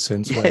laid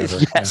since whenever.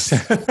 Yes,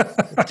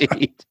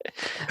 indeed.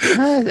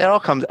 It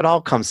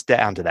all comes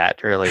down to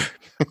that, really.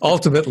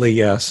 Ultimately,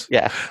 yes.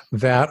 Yeah,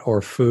 that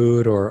or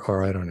food,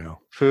 or I don't know,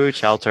 food,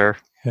 shelter,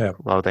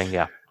 clothing.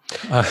 Yeah.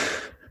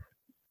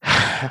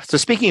 So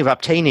speaking of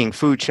obtaining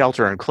food,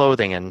 shelter, and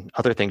clothing and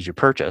other things you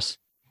purchase.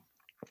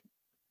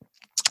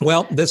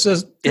 Well, this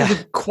is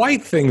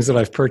quite things that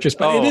I've purchased,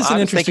 but it is an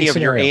interesting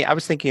scenario. I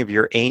was thinking of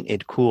your Ain't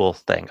It Cool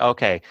thing.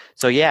 Okay.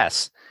 So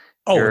yes.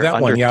 Oh, that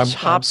one. Yeah.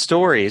 Top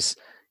stories.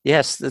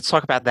 Yes. Let's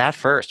talk about that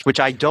first, which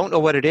I don't know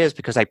what it is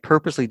because I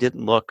purposely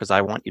didn't look because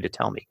I want you to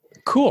tell me.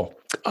 Cool.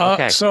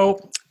 Okay.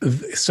 So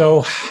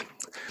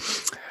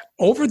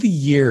over the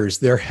years,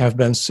 there have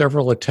been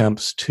several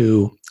attempts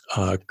to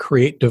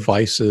create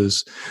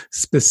devices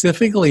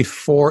specifically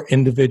for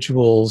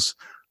individuals,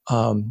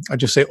 I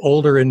just say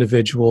older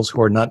individuals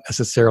who are not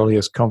necessarily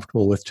as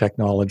comfortable with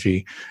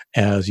technology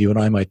as you and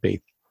I might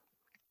be,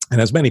 and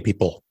as many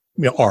people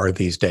are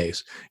these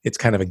days. It's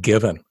kind of a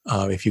given.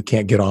 If you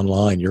can't get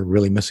online, you're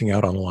really missing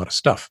out on a lot of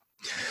stuff.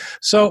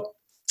 So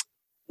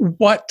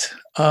what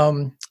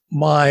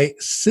my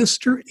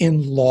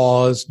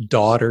sister-in-law's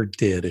daughter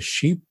did is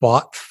she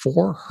bought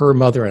for her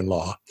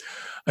mother-in-law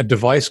a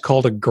device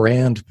called a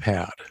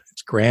GrandPad.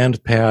 It's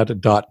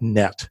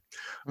grandpad.net.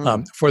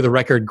 For the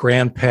record,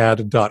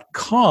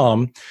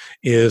 grandpad.com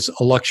is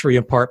a luxury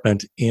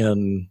apartment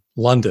in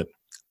London.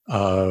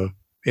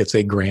 It's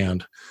a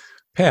grand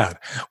pad.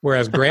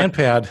 Whereas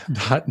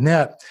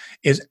grandpad.net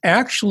is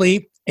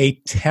actually a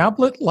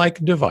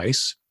tablet-like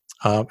device.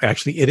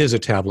 Actually, it is a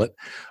tablet.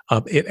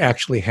 It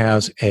actually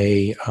has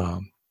a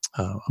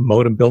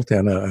modem built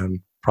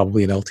in,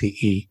 probably an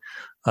LTE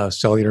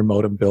cellular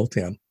modem built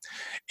in.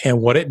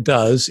 And what it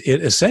does,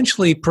 it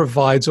essentially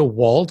provides a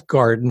walled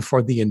garden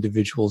for the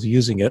individuals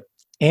using it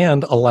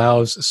and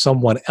allows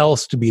someone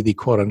else to be the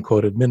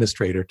quote-unquote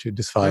administrator to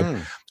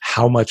decide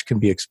how much can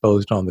be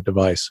exposed on the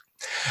device.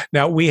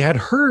 Now, we had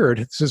heard,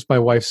 this is my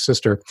wife's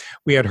sister,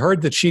 we had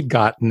heard that she'd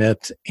gotten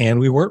it, and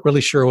we weren't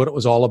really sure what it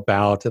was all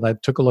about. And I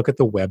took a look at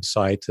the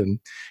website, and,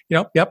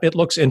 yep, it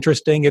looks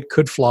interesting. It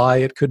could fly,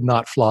 it could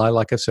not fly.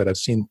 Like I said, I've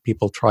seen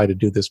people try to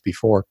do this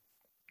before.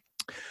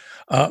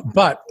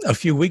 But a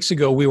few weeks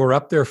ago, we were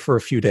up there for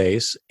a few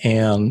days,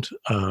 and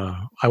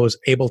I was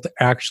able to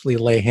actually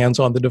lay hands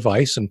on the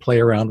device and play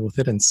around with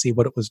it and see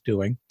what it was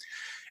doing.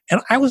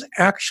 And I was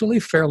actually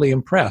fairly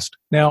impressed.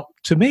 Now,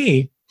 to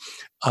me,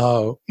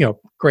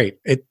 great.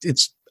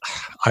 It's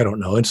I don't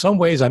know. In some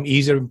ways, I'm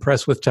easy to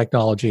impress with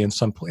technology. In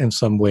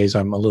some ways,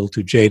 I'm a little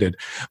too jaded.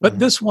 But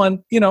this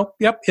one,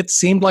 it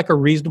seemed like a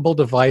reasonable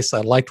device.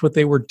 I liked what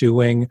they were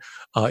doing.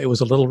 It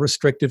was a little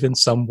restrictive in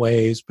some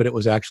ways, but it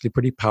was actually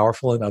pretty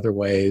powerful in other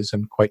ways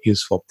and quite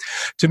useful.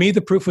 To me,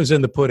 the proof was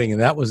in the pudding,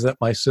 and that was that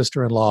my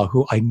sister-in-law,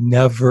 who I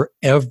never,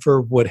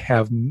 ever would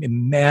have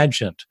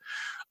imagined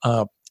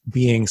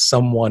being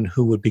someone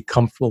who would be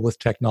comfortable with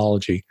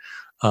technology,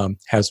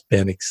 has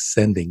been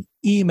sending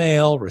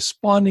email,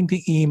 responding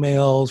to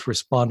emails,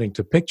 responding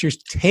to pictures,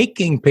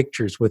 taking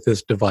pictures with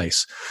this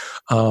device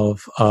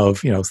of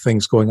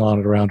things going on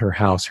around her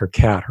house, her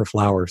cat, her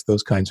flowers,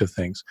 those kinds of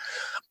things.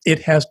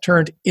 It has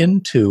turned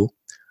into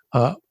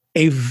a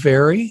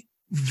very,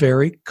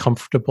 very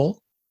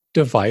comfortable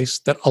device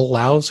that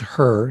allows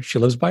her, she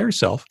lives by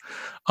herself,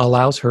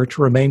 allows her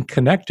to remain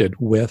connected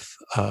with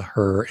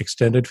her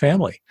extended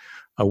family.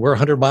 We're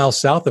 100 miles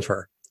south of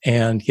her.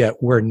 And yet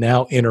we're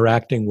now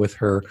interacting with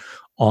her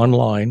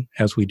online,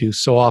 as we do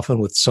so often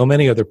with so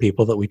many other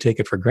people that we take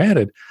it for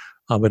granted.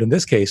 But in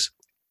this case,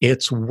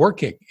 it's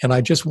working. And I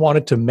just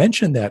wanted to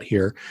mention that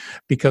here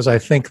because I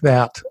think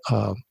that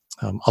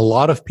a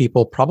lot of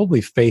people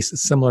probably face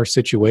similar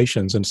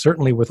situations. And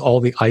certainly with all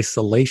the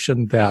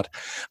isolation that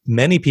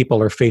many people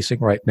are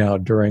facing right now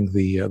during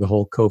the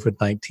whole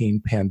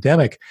COVID-19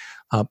 pandemic,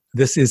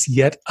 this is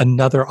yet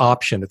another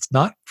option. It's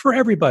not for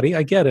everybody.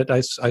 I get it.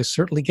 I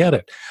certainly get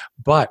it.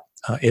 But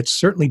it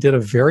certainly did a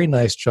very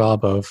nice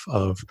job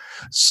of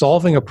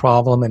solving a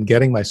problem and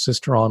getting my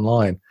sister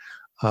online.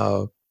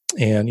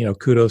 And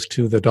kudos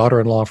to the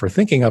daughter-in-law for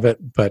thinking of it,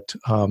 but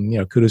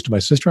kudos to my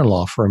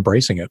sister-in-law for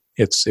embracing it.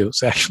 It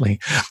was actually,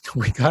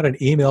 we got an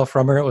email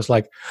from her. It was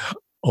like,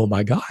 oh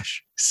my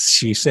gosh,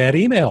 she sent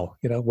email.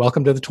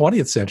 Welcome to the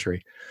 20th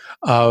century.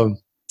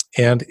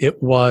 And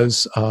it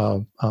was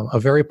a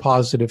very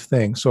positive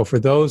thing. So for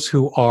those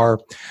who are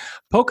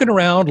poking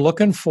around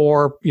looking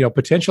for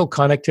potential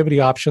connectivity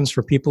options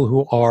for people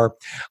who are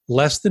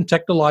less than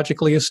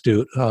technologically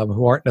astute,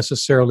 who aren't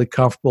necessarily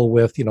comfortable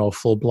with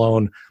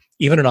full-blown,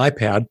 even an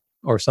iPad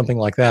or something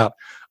like that,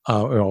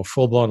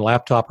 full-blown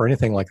laptop or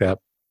anything like that,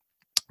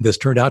 this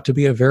turned out to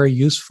be a very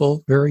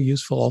useful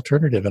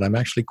alternative. And I'm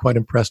actually quite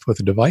impressed with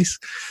the device.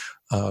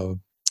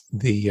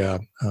 The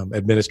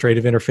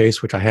administrative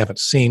interface, which I haven't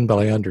seen, but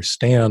I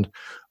understand,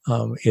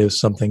 is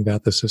something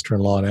that the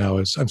sister-in-law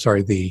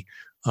the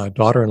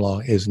daughter-in-law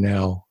is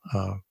now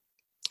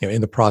in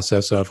the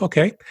process of,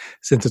 okay,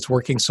 since it's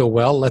working so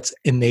well, let's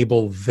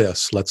enable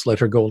this. Let's let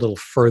her go a little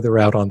further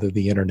out onto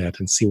the internet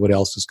and see what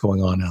else is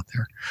going on out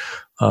there.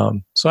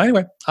 So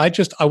anyway,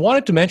 I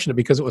wanted to mention it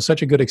because it was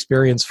such a good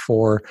experience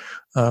for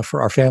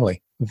our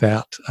family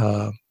that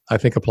I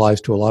think applies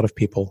to a lot of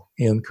people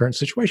in the current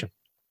situation.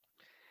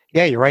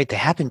 Yeah, you're right. They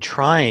have been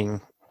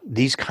trying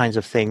these kinds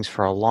of things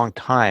for a long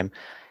time.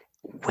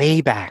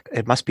 Way back,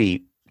 it must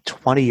be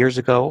 20 years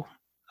ago,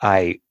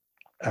 I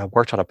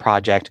worked on a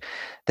project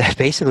that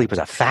basically was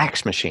a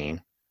fax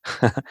machine.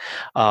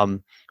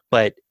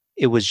 But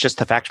it was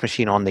just a fax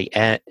machine on the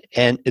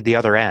the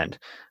other end.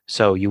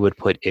 So you would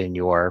put in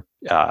your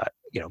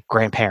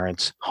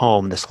grandparents'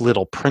 home this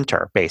little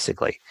printer,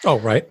 basically. Oh,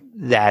 right.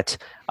 That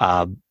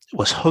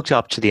was hooked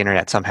up to the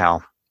internet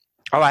somehow.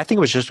 Oh, I think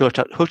it was just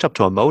hooked up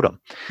to a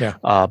modem. Yeah.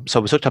 So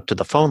it was hooked up to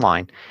the phone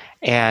line,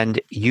 and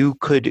you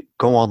could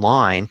go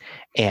online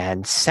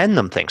and send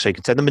them things. So you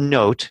could send them a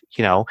note.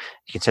 You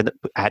can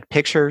add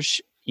pictures.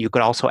 You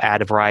could also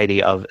add a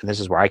variety of, and this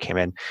is where I came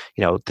in.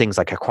 Things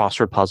like a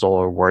crossword puzzle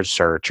or word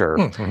search or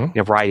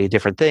a variety of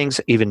different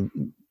things, even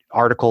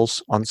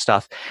articles on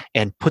stuff,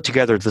 and put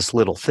together this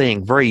little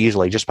thing very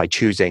easily just by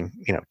choosing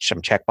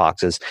some check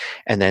boxes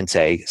and then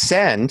say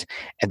send,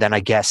 and then I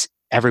guess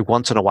every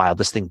once in a while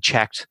this thing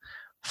checked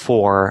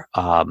for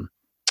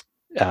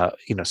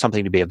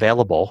something to be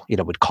available,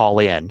 would call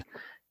in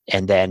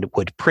and then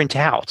would print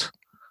out,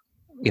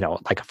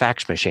 like a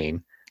fax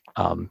machine,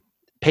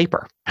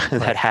 paper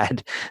that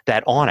had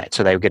that on it.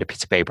 So they would get a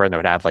piece of paper and they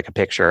would have like a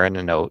picture and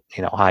a note,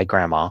 hi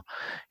grandma,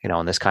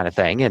 and this kind of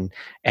thing.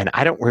 And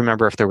I don't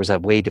remember if there was a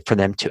way for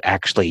them to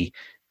actually,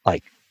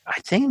 like, I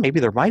think maybe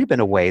there might have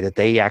been a way that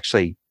they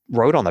actually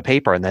wrote on the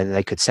paper and then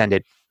they could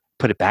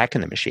put it back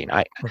in the machine.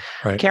 I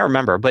can't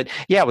remember, but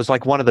yeah, it was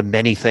like one of the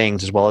many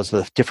things, as well as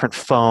the different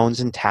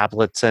phones and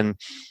tablets and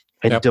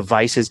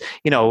devices.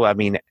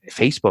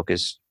 Facebook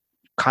is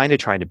kind of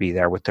trying to be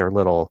there with their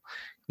little,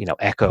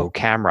 Echo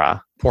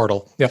camera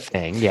portal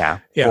thing. Yeah.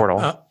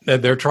 Portal.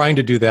 They're trying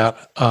to do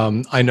that.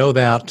 I know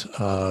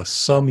that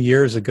some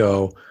years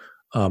ago,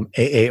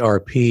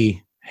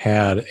 AARP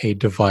had a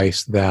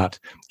device that,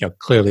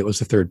 clearly it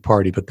was a third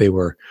party, but they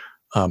were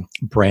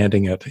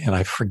branding it, and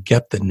I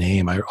forget the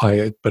name.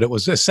 But it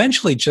was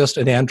essentially just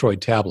an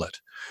Android tablet,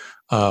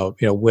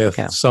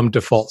 with some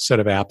default set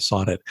of apps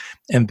on it,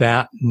 and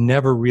that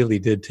never really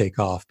did take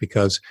off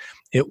because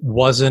it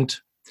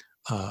wasn't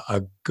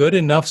a good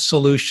enough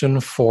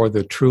solution for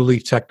the truly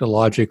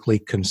technologically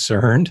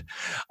concerned,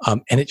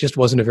 and it just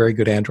wasn't a very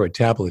good Android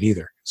tablet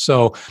either.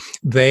 So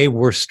they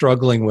were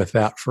struggling with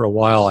that for a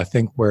while. I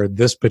think where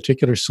this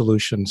particular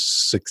solution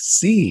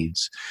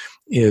succeeds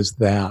is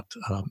that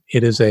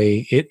it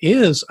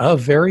is a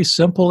very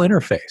simple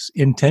interface,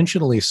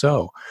 intentionally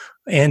so,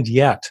 and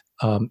yet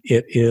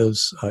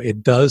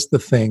it does the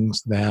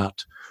things that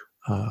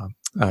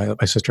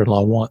my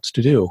sister-in-law wants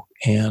to do,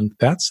 and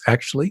that's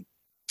actually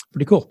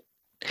pretty cool.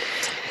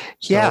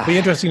 So it'll be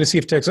interesting to see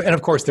if Texas, and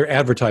of course they're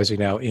advertising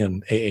now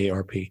in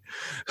AARP.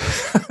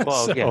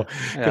 Well,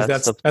 because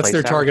that's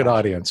their target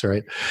audience,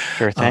 right?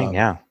 Sure thing,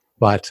 yeah.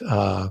 But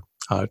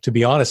to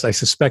be honest, I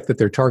suspect that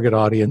their target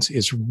audience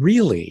is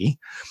really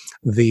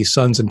the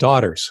sons and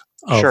daughters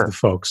of the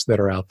folks that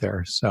are out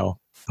there. So,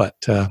 but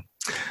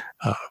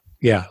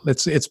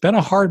it's been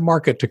a hard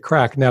market to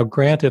crack. Now,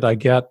 granted, I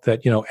get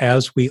that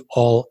as we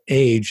all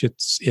age,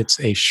 it's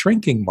a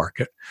shrinking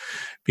market.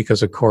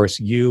 Because, of course,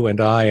 you and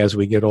I, as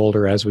we get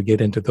older, as we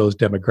get into those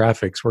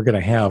demographics, we're going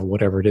to have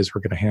whatever it is we're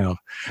going to have.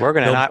 We're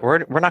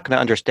not going to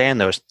understand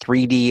those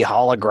 3D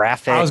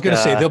holographic. I was going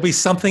to say there'll be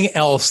something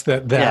else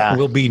that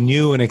will be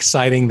new and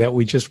exciting that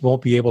we just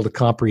won't be able to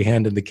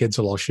comprehend, and the kids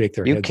will all shake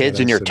their heads. You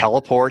kids and your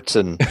teleports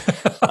and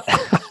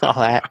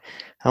all that.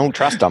 I don't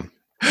trust them.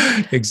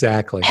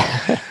 Exactly.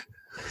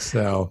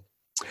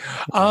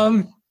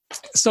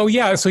 So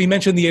you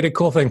mentioned the Ada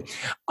Cool thing.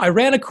 I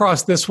ran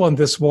across this one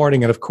this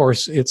morning, and of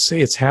course,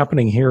 it's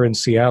happening here in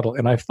Seattle.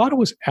 And I thought it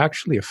was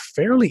actually a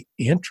fairly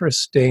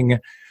interesting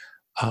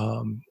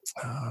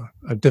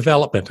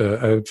development,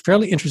 a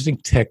fairly interesting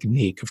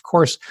technique. Of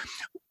course,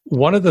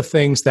 one of the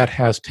things that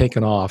has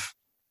taken off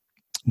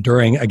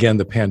during, again,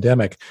 the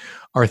pandemic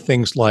are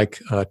things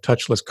like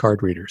touchless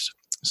card readers.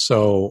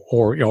 So,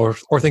 or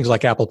things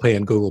like Apple Pay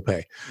and Google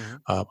Pay.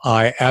 Mm-hmm.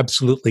 I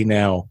absolutely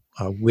now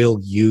will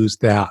use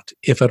that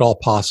if at all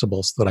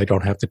possible, so that I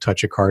don't have to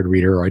touch a card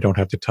reader, or I don't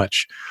have to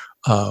touch,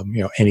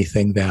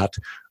 anything that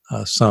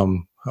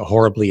some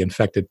horribly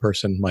infected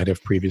person might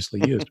have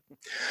previously used.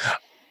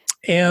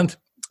 And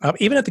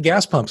even at the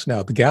gas pumps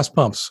now,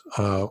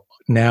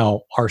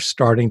 now are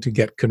starting to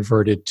get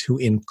converted to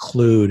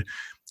include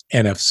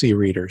NFC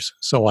readers,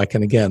 so I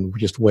can again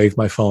just wave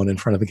my phone in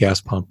front of the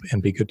gas pump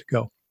and be good to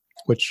go.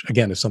 Which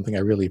again is something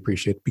I really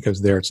appreciate,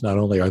 because there it's not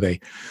only are they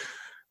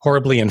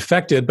horribly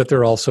infected, but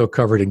they're also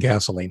covered in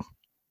gasoline.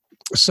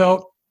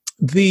 So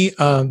the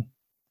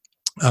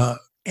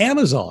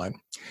Amazon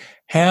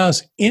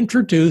has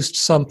introduced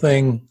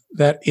something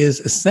that is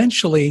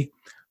essentially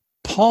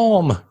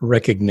palm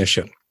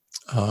recognition.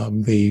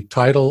 The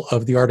title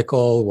of the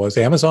article was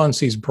Amazon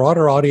Sees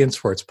Broader Audience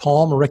for Its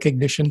Palm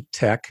Recognition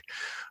Tech.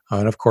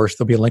 And of course,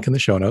 there'll be a link in the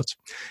show notes.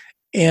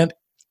 And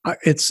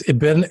it's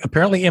been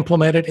apparently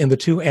implemented in the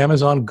 2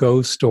 Amazon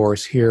Go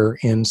stores here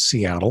in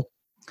Seattle.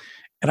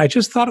 And I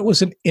just thought it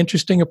was an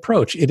interesting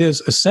approach. It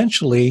is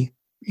essentially,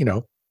 it's a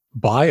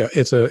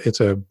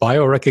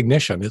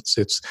biorecognition.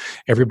 It's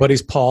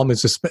everybody's palm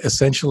is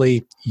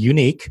essentially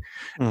unique,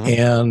 mm-hmm.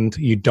 and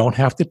you don't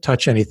have to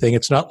touch anything.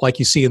 It's not like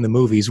you see in the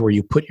movies where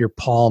you put your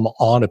palm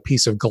on a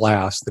piece of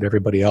glass that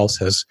everybody else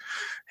has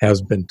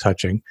been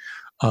touching.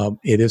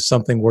 It is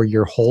something where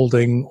you're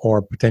holding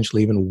or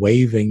potentially even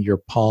waving your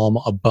palm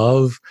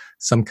above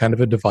some kind of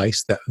a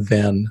device that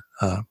then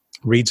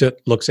reads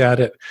it, looks at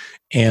it,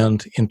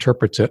 and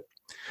interprets it.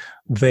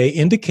 They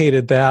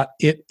indicated that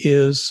it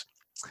is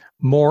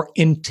more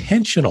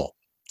intentional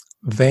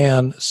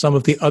than some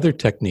of the other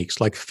techniques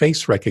like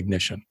face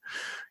recognition.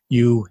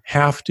 You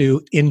have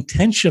to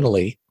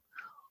intentionally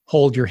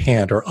hold your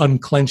hand or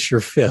unclench your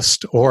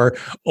fist or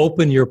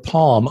open your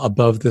palm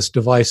above this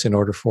device in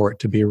order for it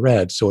to be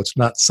read. So it's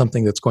not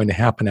something that's going to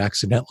happen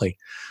accidentally,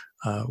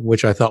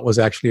 which I thought was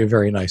actually a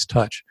very nice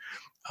touch.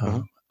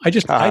 No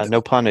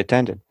pun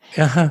intended.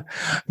 So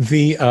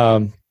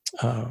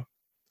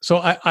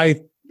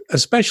I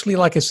especially,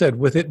 like I said,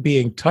 with it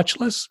being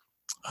touchless,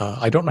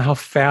 I don't know how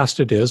fast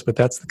it is, but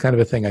that's the kind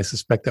of a thing I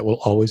suspect that will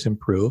always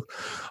improve.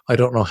 I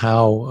don't know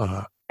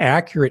how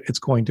accurate it's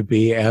going to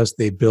be as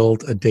they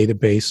build a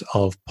database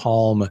of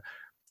palm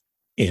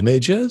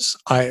images.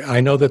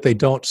 I know that they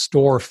don't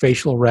store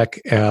facial rec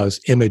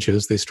as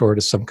images. They store it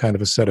as some kind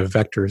of a set of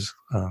vectors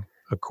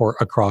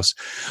across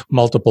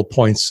multiple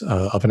points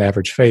of an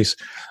average face.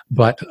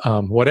 But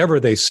whatever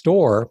they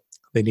store,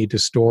 they need to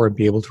store and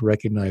be able to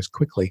recognize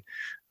quickly.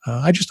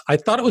 I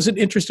thought it was an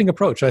interesting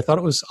approach. I thought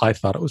it was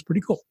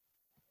pretty cool.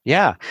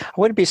 Yeah, I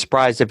wouldn't be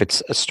surprised if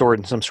it's stored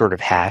in some sort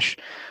of hash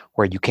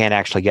where you can't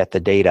actually get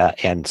the data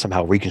and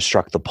somehow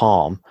reconstruct the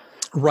palm.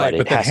 Right,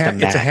 but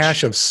it's a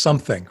hash of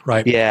something,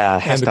 right? Yeah,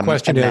 and the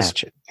question is,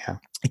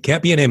 it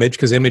can't be an image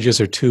because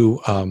images are too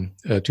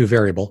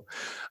variable.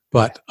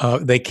 but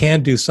they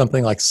can do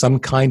something like some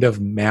kind of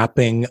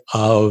mapping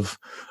of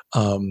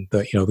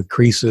the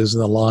creases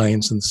and the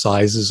lines and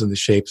sizes and the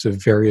shapes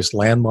of various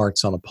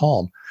landmarks on a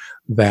palm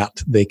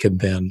that they can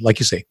then, like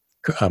you say,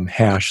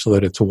 hash so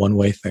that it's a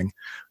one-way thing.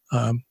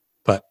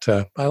 But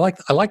I like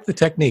the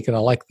technique, and I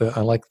like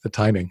the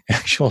timing,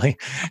 actually,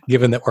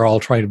 given that we're all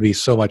trying to be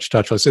so much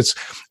touchless. It's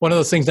one of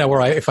those things now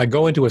where if I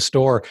go into a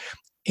store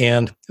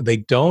and they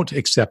don't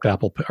accept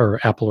Apple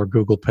or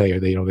Google Pay, or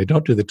they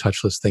don't do the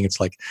touchless thing, it's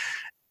like,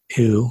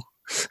 ew.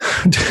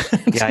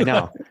 Yeah, I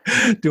know.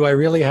 Do I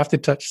really have to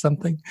touch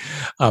something?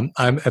 I'm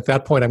at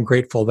that point, I'm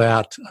grateful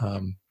that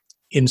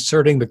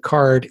inserting the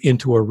card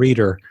into a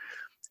reader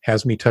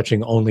has me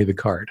touching only the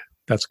card.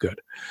 That's good,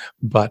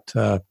 but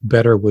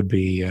better would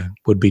be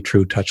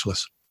true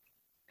touchless.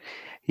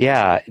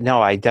 Yeah,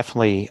 no, I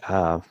definitely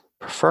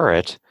prefer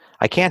it.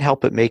 I can't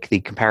help but make the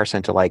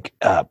comparison to like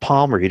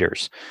palm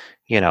readers,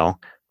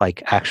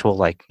 like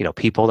actual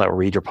people that will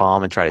read your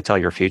palm and try to tell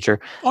your future.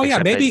 Oh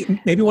yeah, maybe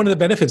one of the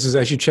benefits is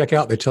as you check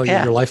out, they tell you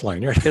your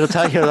lifeline. It'll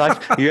tell you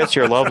it's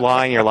your love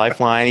line, your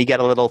lifeline. You get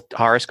a little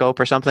horoscope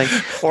or something,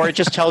 or it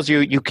just tells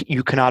you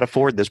cannot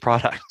afford this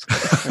product.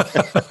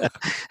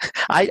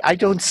 I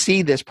don't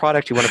see this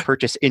product you want to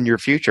purchase in your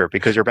future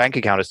because your bank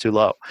account is too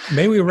low.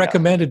 May we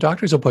recommend a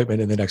doctor's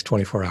appointment in the next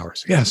 24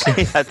 hours? Yes.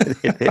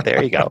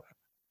 There you go.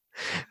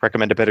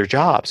 Recommend a better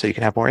job so you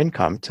can have more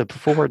income to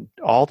afford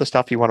all the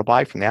stuff you want to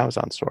buy from the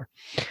Amazon store.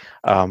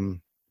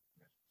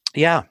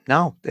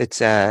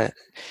 It's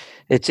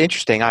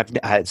interesting.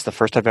 It's the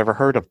first I've ever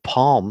heard of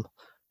palm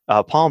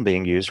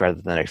being used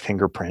rather than a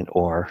fingerprint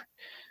or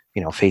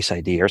Face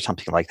ID or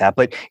something like that.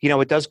 But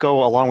it does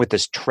go along with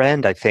this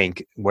trend, I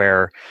think,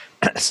 where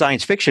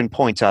science fiction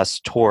points us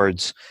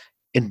towards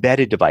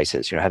embedded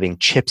devices, having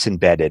chips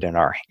embedded in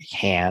our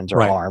hands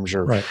or arms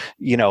or,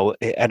 in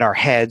our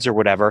heads or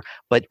whatever.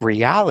 But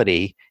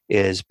reality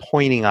is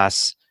pointing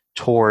us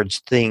towards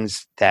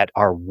things that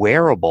are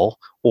wearable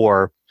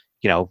or,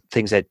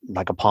 things that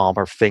like a palm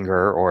or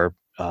finger or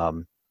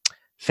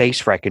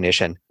face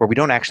recognition where we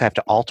don't actually have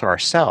to alter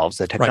ourselves.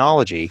 The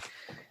technology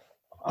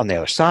on the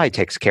other side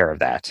takes care of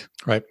that.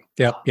 Right.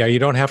 Yeah. Yeah. You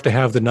don't have to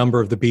have the number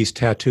of the beast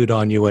tattooed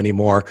on you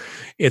anymore.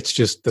 It's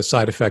just the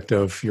side effect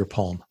of your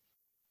palm.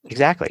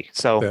 Exactly.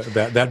 So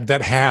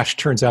that hash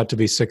turns out to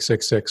be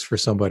 666 for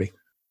somebody.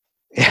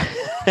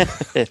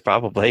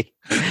 Probably.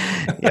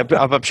 Yeah,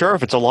 I'm sure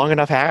if it's a long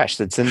enough hash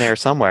that's in there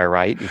somewhere,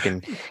 right? You can,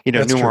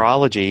 That's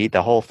numerology, true.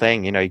 The whole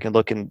thing. You can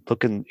look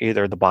in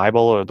either the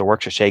Bible or the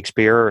works of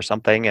Shakespeare or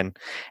something, and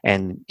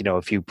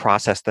if you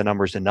process the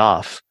numbers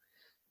enough,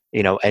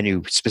 and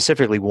you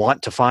specifically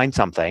want to find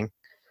something,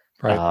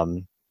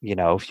 right.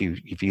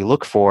 If you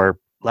look for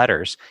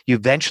letters, you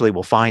eventually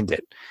will find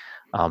it.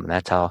 And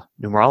that's how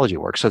numerology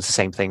works. So it's the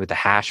same thing with the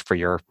hash for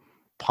your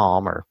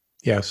palm or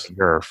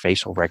your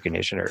facial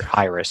recognition or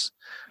iris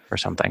or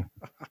something.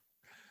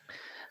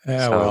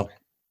 Yeah.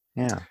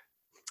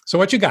 So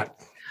what you got?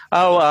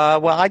 Oh,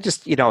 well, I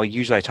just,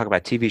 usually I talk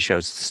about TV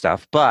shows and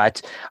stuff,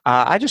 but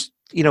I just,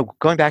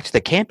 going back to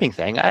the camping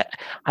thing,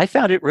 I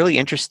found it really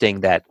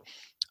interesting that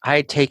I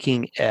had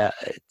taken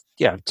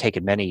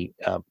many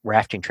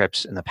rafting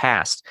trips in the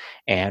past,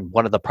 and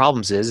one of the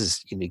problems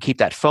is you keep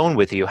that phone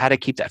with you. How to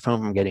keep that phone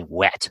from getting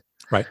wet,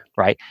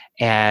 right,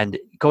 and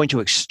going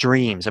to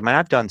extremes. I mean,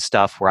 I've done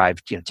stuff where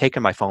I've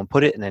taken my phone,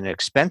 put it in an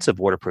expensive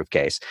waterproof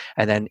case,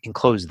 and then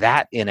enclose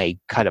that in a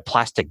kind of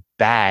plastic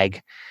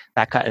bag,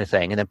 that kind of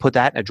thing, and then put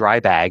that in a dry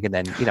bag, and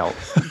then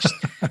just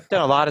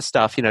done a lot of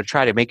stuff, to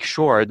try to make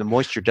sure the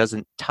moisture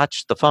doesn't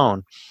touch the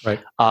phone,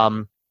 right.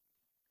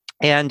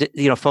 And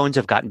phones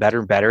have gotten better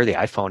and better. The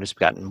iPhone has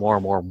gotten more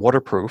and more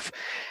waterproof.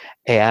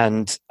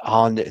 And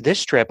on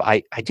this trip,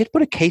 I did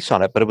put a case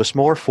on it, but it was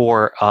more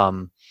for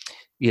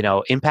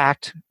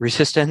impact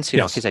resistance.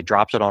 In case I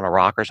dropped it on a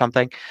rock or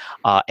something,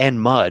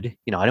 and mud.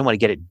 I didn't want to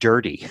get it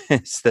dirty.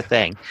 It's the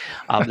thing.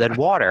 Then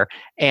water,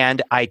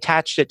 and I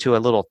attached it to a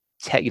little,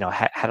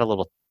 had a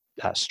little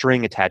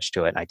string attached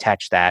to it, and I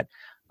attached that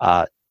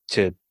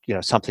to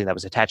something that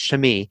was attached to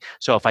me.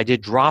 So if I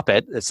did drop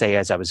it, let's say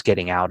as I was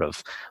getting out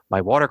of my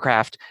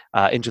watercraft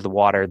into the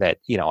water, that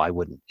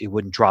it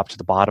wouldn't drop to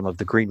the bottom of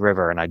the Green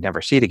River and I'd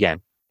never see it again.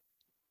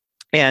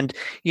 And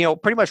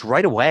pretty much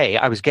right away,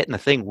 I was getting the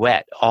thing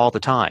wet all the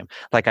time.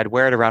 Like I'd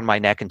wear it around my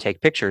neck and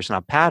take pictures, and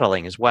I'm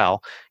paddling as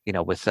well,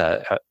 with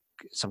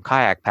some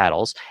kayak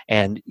paddles,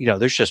 and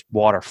there's just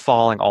water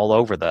falling all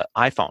over the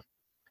iPhone.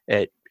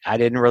 I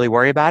didn't really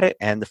worry about it,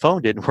 and the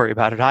phone didn't worry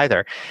about it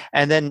either.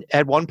 And then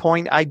at one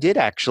point, I did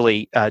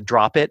actually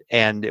drop it,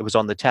 and it was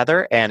on the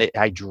tether, and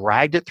I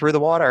dragged it through the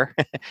water,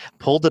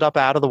 pulled it up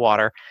out of the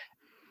water,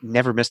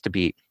 never missed a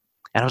beat.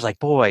 And I was like,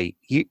 boy,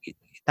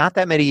 not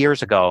that many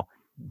years ago,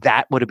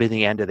 that would have been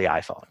the end of the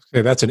iPhone.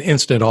 Yeah, that's an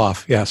instant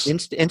off, yes.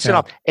 Instant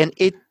off. And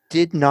it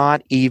did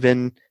not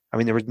even,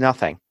 there was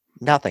nothing.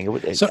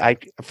 I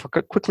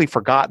quickly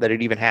forgot that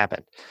it even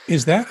happened.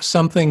 Is that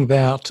something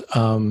that...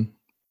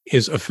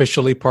 is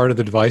officially part of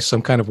the device,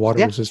 some kind of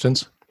water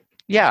resistance?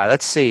 Yeah,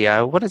 let's see.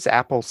 What does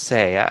Apple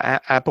say?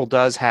 Apple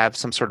does have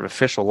some sort of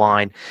official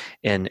line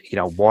in,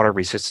 water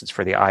resistance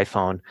for the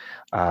iPhone,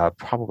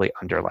 probably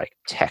under like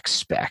tech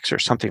specs or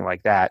something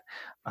like that.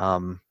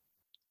 Let's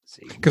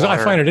see, Because I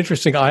find it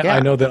interesting. I Yeah.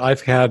 know that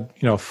I've had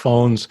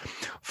phones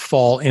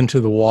fall into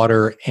the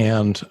water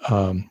and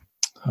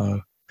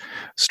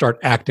start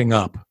acting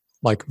up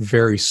like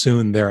very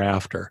soon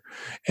thereafter.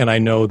 And I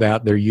know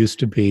that there used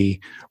to be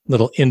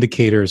little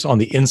indicators on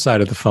the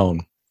inside of the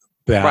phone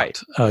that Right.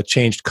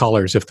 changed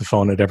colors if the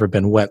phone had ever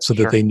been wet, so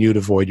that Sure. they knew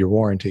to void your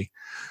warranty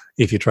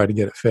if you tried to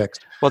get it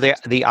fixed. Well,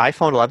 the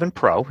iPhone 11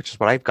 Pro, which is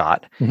what I've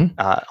got, Mhm.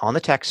 on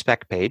the tech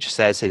spec page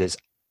says it is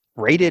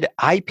rated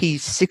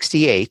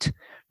IP68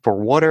 for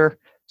water,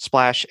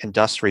 splash, and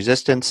dust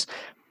resistance,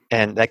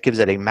 and that gives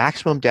it a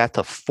maximum depth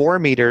of 4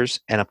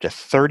 meters and up to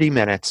 30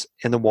 minutes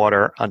in the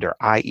water under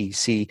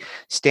IEC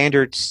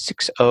standard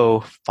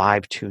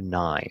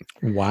 60529.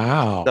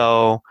 Wow.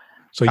 So,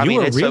 So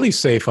you were really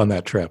safe on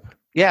that trip.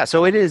 Yeah,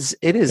 so it is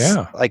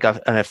Yeah. like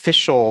an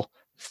official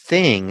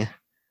thing,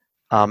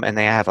 and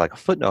they have like a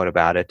footnote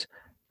about it.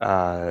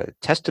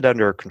 Tested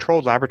under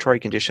controlled laboratory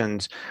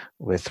conditions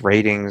with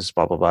ratings,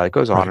 blah, blah, blah. It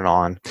goes on Right. and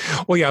on.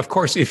 Well, yeah, of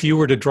course, if you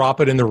were to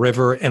drop it in the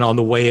river and on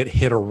the way it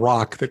hit a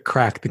rock that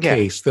cracked the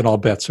case, then all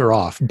bets are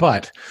off.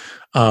 But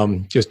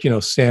just,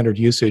 standard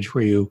usage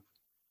where you,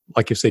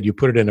 like you said, you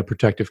put it in a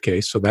protective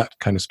case, so that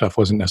kind of stuff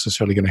wasn't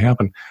necessarily going to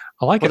happen.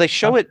 I like it. Well, they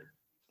show it.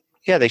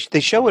 Yeah, they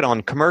show it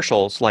on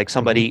commercials, like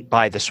somebody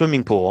by the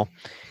swimming pool,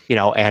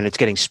 and it's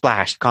getting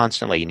splashed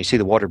constantly, and you see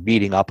the water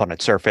beating up on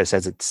its surface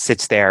as it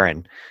sits there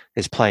and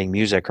is playing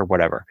music or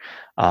whatever.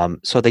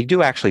 So they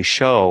do actually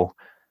show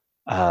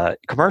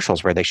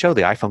commercials where they show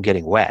the iPhone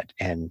getting wet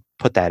and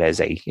put that as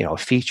a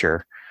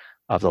feature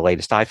of the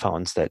latest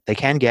iPhones, that they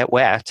can get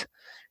wet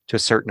to a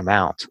certain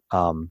amount.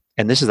 And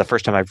this is the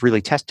first time I've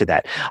really tested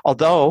that.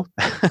 Although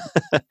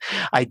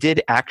I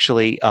did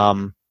actually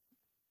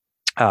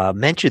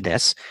mention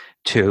this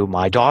to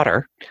my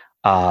daughter,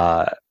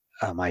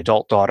 my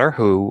adult daughter,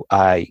 who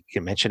I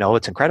mentioned,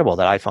 it's incredible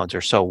that iPhones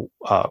are so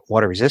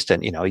water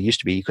resistant. It used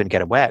to be you couldn't get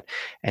them wet.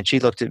 And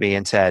she looked at me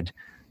and said,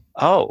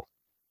 "Oh,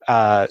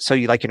 so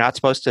you're not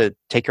supposed to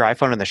take your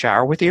iPhone in the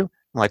shower with you?"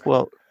 I'm like,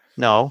 "Well,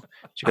 no."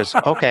 She goes,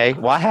 "Okay,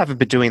 well, I haven't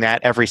been doing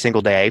that every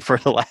single day for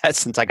the last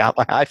since I got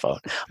my iPhone."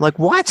 I'm like,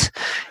 "What?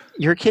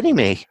 You're kidding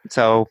me."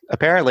 So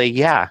apparently,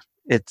 yeah.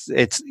 It's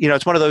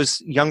one of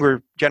those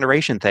younger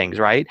generation things,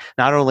 right?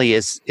 Not only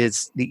is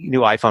the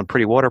new iPhone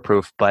pretty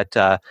waterproof, but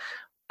the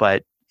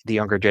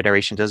younger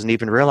generation doesn't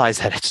even realize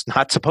that it's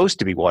not supposed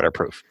to be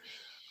waterproof.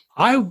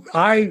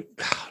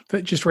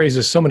 That just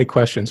raises so many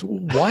questions.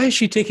 Why is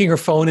she taking her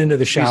phone into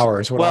the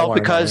shower? Well,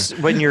 because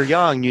when you're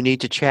young, you need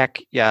to check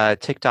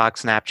TikTok,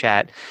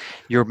 Snapchat,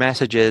 your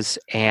messages,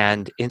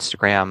 and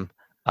Instagram.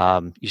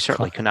 You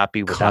certainly cannot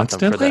be without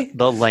them for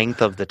the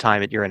length of the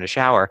time that you're in a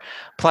shower.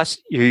 Plus,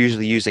 you're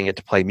usually using it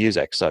to play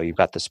music, so you've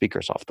got the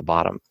speakers off the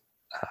bottom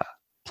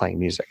playing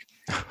music.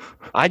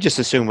 I just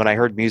assumed when I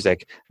heard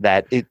music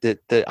that the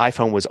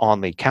iPhone was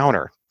on the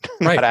counter,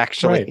 not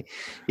actually. Right.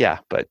 Yeah,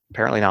 but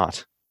apparently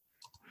not.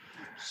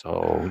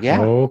 So,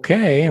 yeah.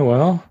 Okay,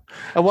 well.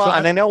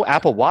 And I know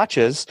Apple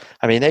Watches,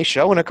 they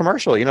show in a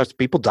commercial, it's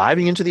people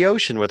diving into the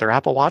ocean with their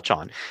Apple Watch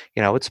on.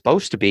 It's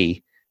supposed to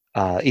be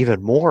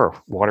even more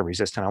water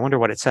resistant. I wonder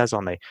what it says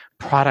on the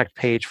product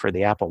page for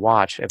the Apple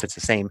Watch, if it's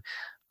the same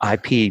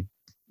IP,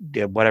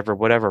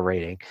 whatever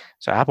rating.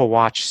 So Apple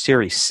Watch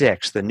Series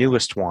 6, the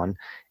newest one,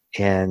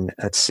 and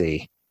let's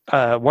see,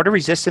 water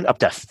resistant up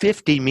to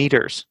 50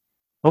 meters.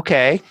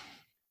 Okay,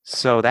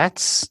 so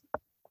that's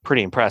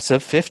pretty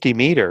impressive. 50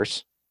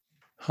 meters.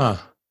 Huh.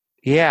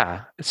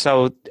 Yeah.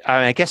 So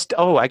I guess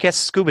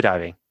scuba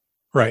diving.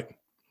 Right.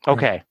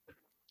 Okay.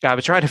 I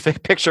was trying to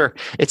picture.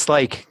 It's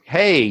like,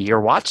 hey,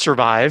 your watch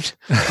survived,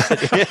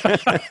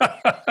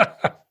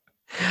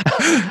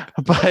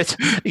 but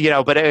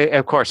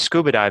of course,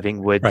 scuba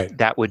diving would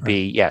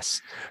be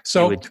yes.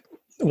 So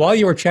while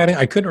you were chatting,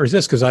 I couldn't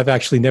resist because I've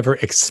actually never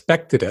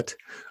expected it.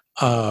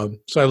 So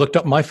I looked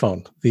up my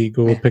phone, the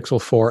Google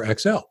Pixel 4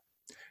 XL,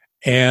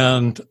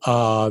 and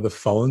the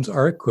phones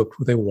are equipped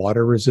with a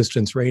water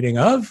resistance rating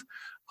of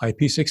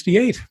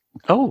IP68.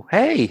 Oh,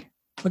 hey,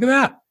 look at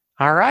that!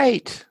 All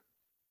right.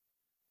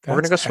 We're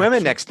going to go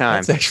swimming next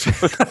time.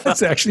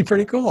 That's actually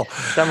pretty cool.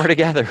 Summer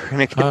together. We're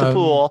going to get the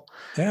pool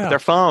with their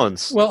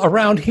phones. Well,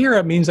 around here,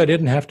 it means I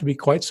didn't have to be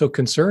quite so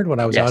concerned when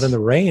I was out in the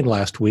rain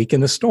last week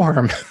in the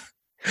storm.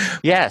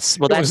 Yes.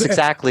 Well, that's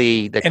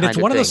exactly the kind of thing. And it's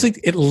one of those things,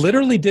 it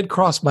literally did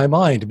cross my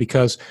mind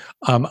because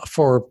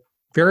for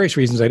various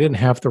reasons, I didn't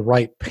have the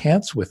right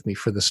pants with me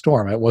for the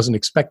storm. I wasn't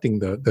expecting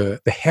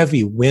the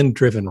heavy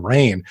wind-driven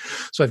rain.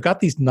 So I've got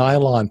these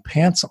nylon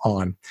pants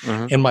on,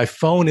 and my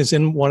phone is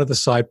in one of the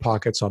side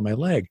pockets on my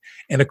leg.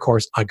 And of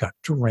course, I got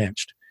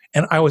drenched.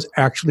 And I was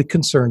actually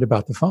concerned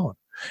about the phone.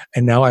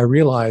 And now I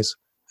realize,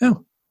 I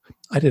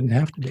didn't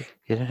have to be.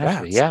 You didn't have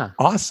to be, yeah.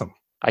 Awesome.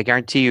 I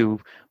guarantee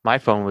you my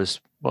phone was,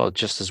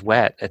 just as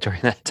wet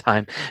during that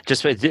time.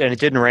 And it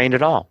didn't rain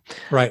at all.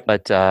 Right.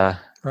 But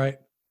right.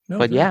 No,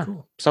 but very yeah.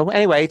 cool. So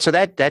anyway, so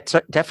that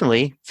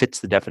definitely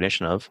fits the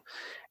definition of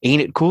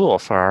Ain't It Cool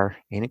for our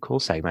Ain't It Cool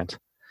segment.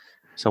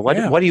 So what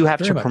do you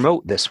have to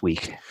promote this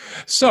week?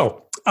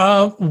 So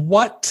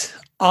what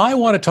I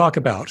want to talk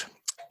about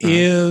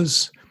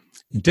is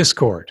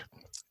Discord,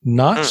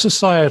 not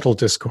societal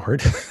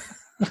Discord.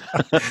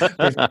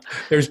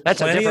 there's that's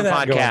a different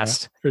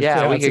podcast.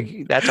 Yeah,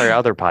 that's our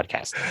other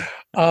podcast.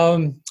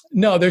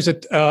 No, there's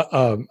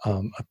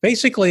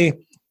basically,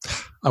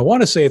 I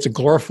want to say it's a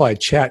glorified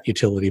chat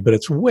utility, but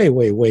it's way,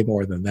 way, way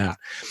more than that.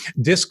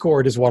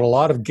 Discord is what a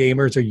lot of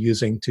gamers are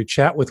using to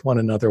chat with one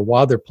another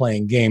while they're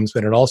playing games,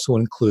 but it also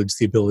includes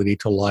the ability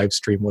to live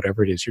stream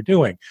whatever it is you're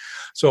doing.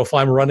 So if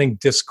I'm running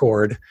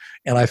Discord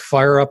and I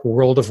fire up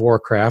World of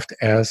Warcraft,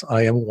 as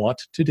I am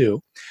wont to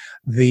do,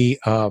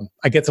 I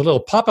get the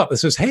little pop-up that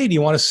says, hey, do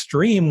you want to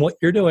stream what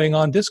you're doing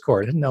on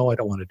Discord? And no, I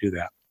don't want to do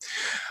that.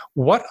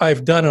 What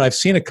I've done, and I've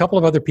seen a couple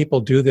of other people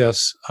do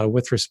this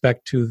with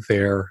respect to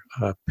their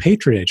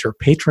patronage or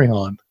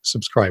Patreon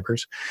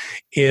subscribers,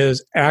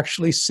 is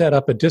actually set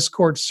up a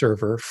Discord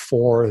server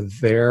for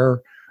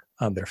their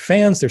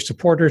fans, their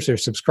supporters, their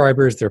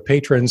subscribers, their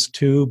patrons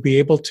to be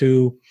able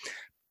to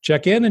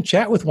check in and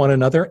chat with one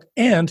another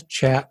and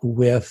chat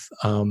with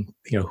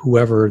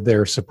whoever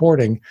they're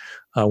supporting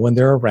when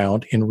they're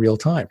around in real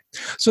time.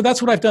 So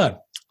that's what I've done.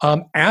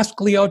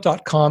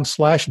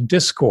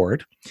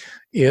 AskLeo.com/Discord.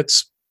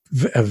 It's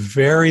a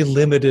very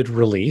limited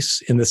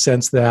release in the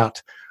sense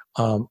that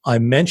I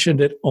mentioned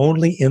it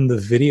only in the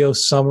video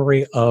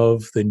summary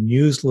of the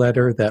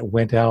newsletter that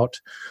went out.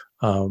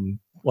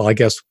 I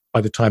guess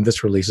by the time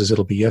this releases,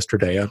 it'll be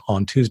yesterday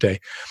on Tuesday,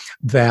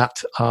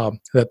 that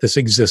this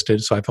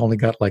existed. So I've only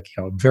got a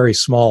very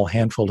small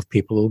handful of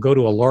people. It'll go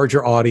to a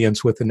larger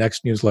audience with the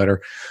next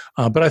newsletter.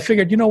 But I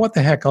figured, what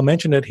the heck, I'll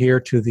mention it here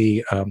to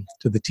the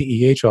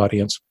TEH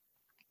audience,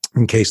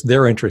 in case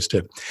they're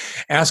interested.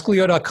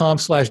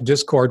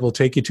 AskLeo.com/Discord will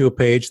take you to a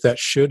page that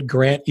should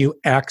grant you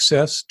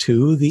access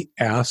to the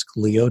Ask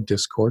Leo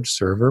Discord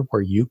server,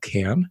 where you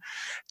can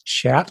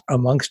chat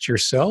amongst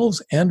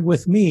yourselves and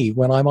with me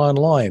when I'm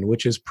online,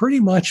 which is pretty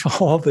much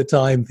all the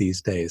time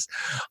these days.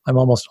 I'm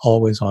almost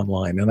always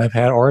online, and I've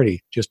had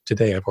just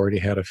today, I've already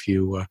had a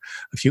few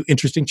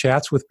interesting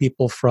chats with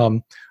people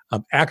from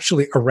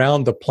actually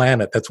around the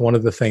planet. That's one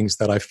of the things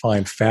that I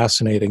find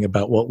fascinating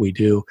about what we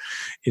do,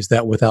 is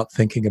that without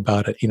thinking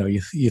about it,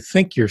 you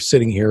think you're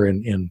sitting here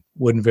in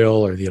Woodinville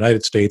or the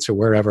United States or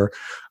wherever,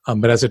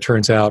 but as it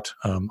turns out,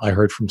 I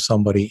heard from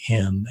somebody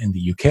in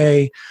the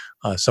UK.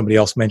 Somebody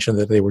else mentioned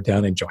that they were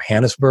down in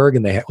Johannesburg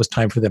and it was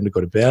time for them to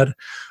go to bed.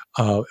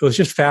 It was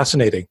just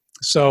fascinating.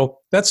 So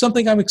that's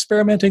something I'm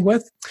experimenting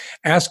with.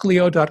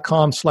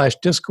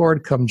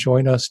 AskLeo.com/Discord. Come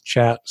join us,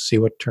 chat, see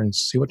what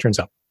turns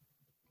up.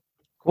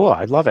 Cool.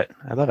 I love it.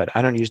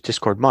 I don't use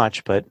Discord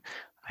much, but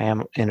I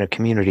am in a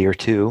community or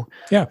two.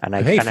 Yeah. And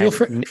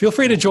feel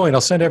free to join.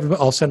 I'll send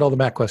all the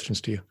Mac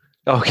questions to you.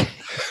 Okay.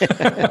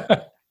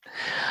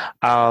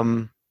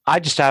 I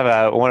just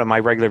have one of my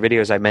regular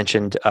videos. I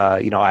mentioned,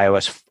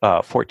 iOS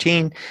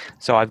 14.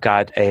 So I've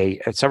got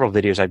several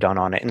videos I've done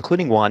on it,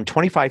 including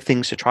 25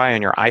 things to try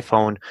on your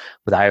iPhone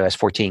with iOS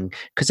 14,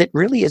 because it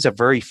really is a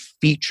very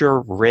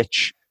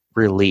feature-rich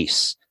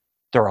release.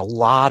 There are a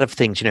lot of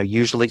things,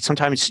 usually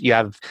sometimes you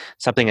have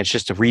something that's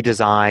just a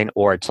redesign,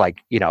 or it's like,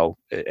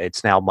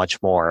 it's now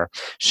much more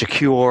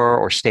secure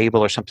or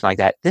stable or something like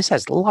that. This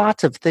has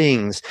lots of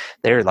things.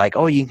 They're like,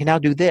 oh, you can now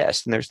do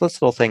this. And there's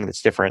this little thing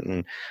that's different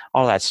and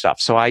all that stuff.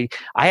 So I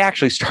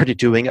actually started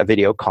doing a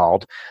video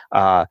called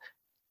 10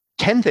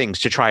 Things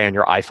to Try on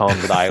Your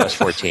iPhone with iOS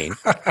 14.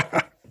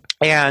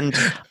 And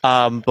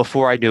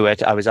before I knew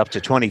it, I was up to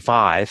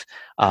 25,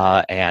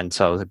 and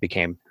so that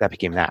became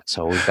that.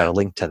 So we've got a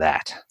link to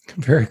that.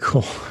 Very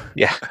cool.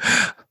 Yeah,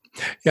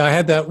 yeah. I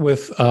had that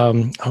with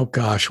one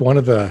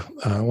of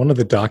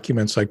the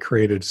documents I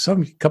created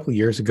a couple of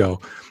years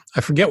ago.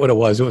 I forget what it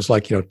was. It was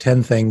like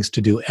 10 things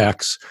to do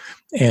X,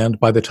 and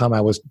by the time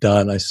I was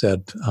done, I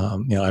said,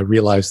 I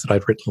realized that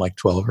I'd written like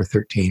 12 or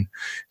 13.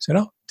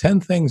 So 10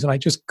 things, and I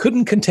just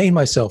couldn't contain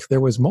myself.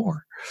 There was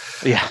more.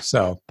 Yeah.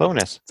 So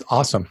bonus. It's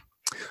awesome.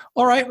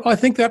 All right. Well, I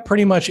think that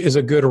pretty much is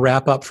a good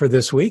wrap up for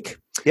this week.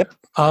 Yep.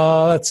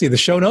 Let's see. The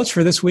show notes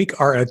for this week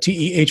are at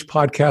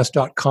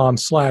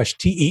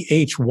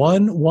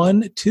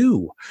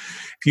tehpodcast.com/TEH112.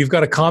 If you've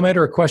got a comment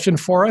or a question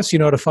for us, you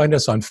know how to find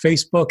us on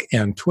Facebook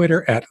and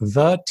Twitter at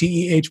the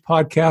TEH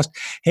Podcast.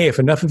 Hey, if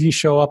enough of you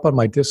show up on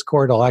my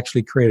Discord, I'll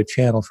actually create a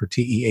channel for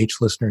TEH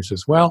listeners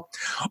as well.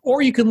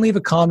 Or you can leave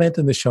a comment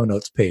in the show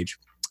notes page.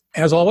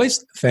 As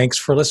always, thanks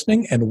for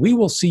listening, and we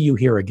will see you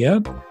here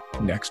again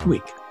next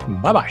week.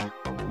 Bye-bye.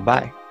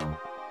 Bye.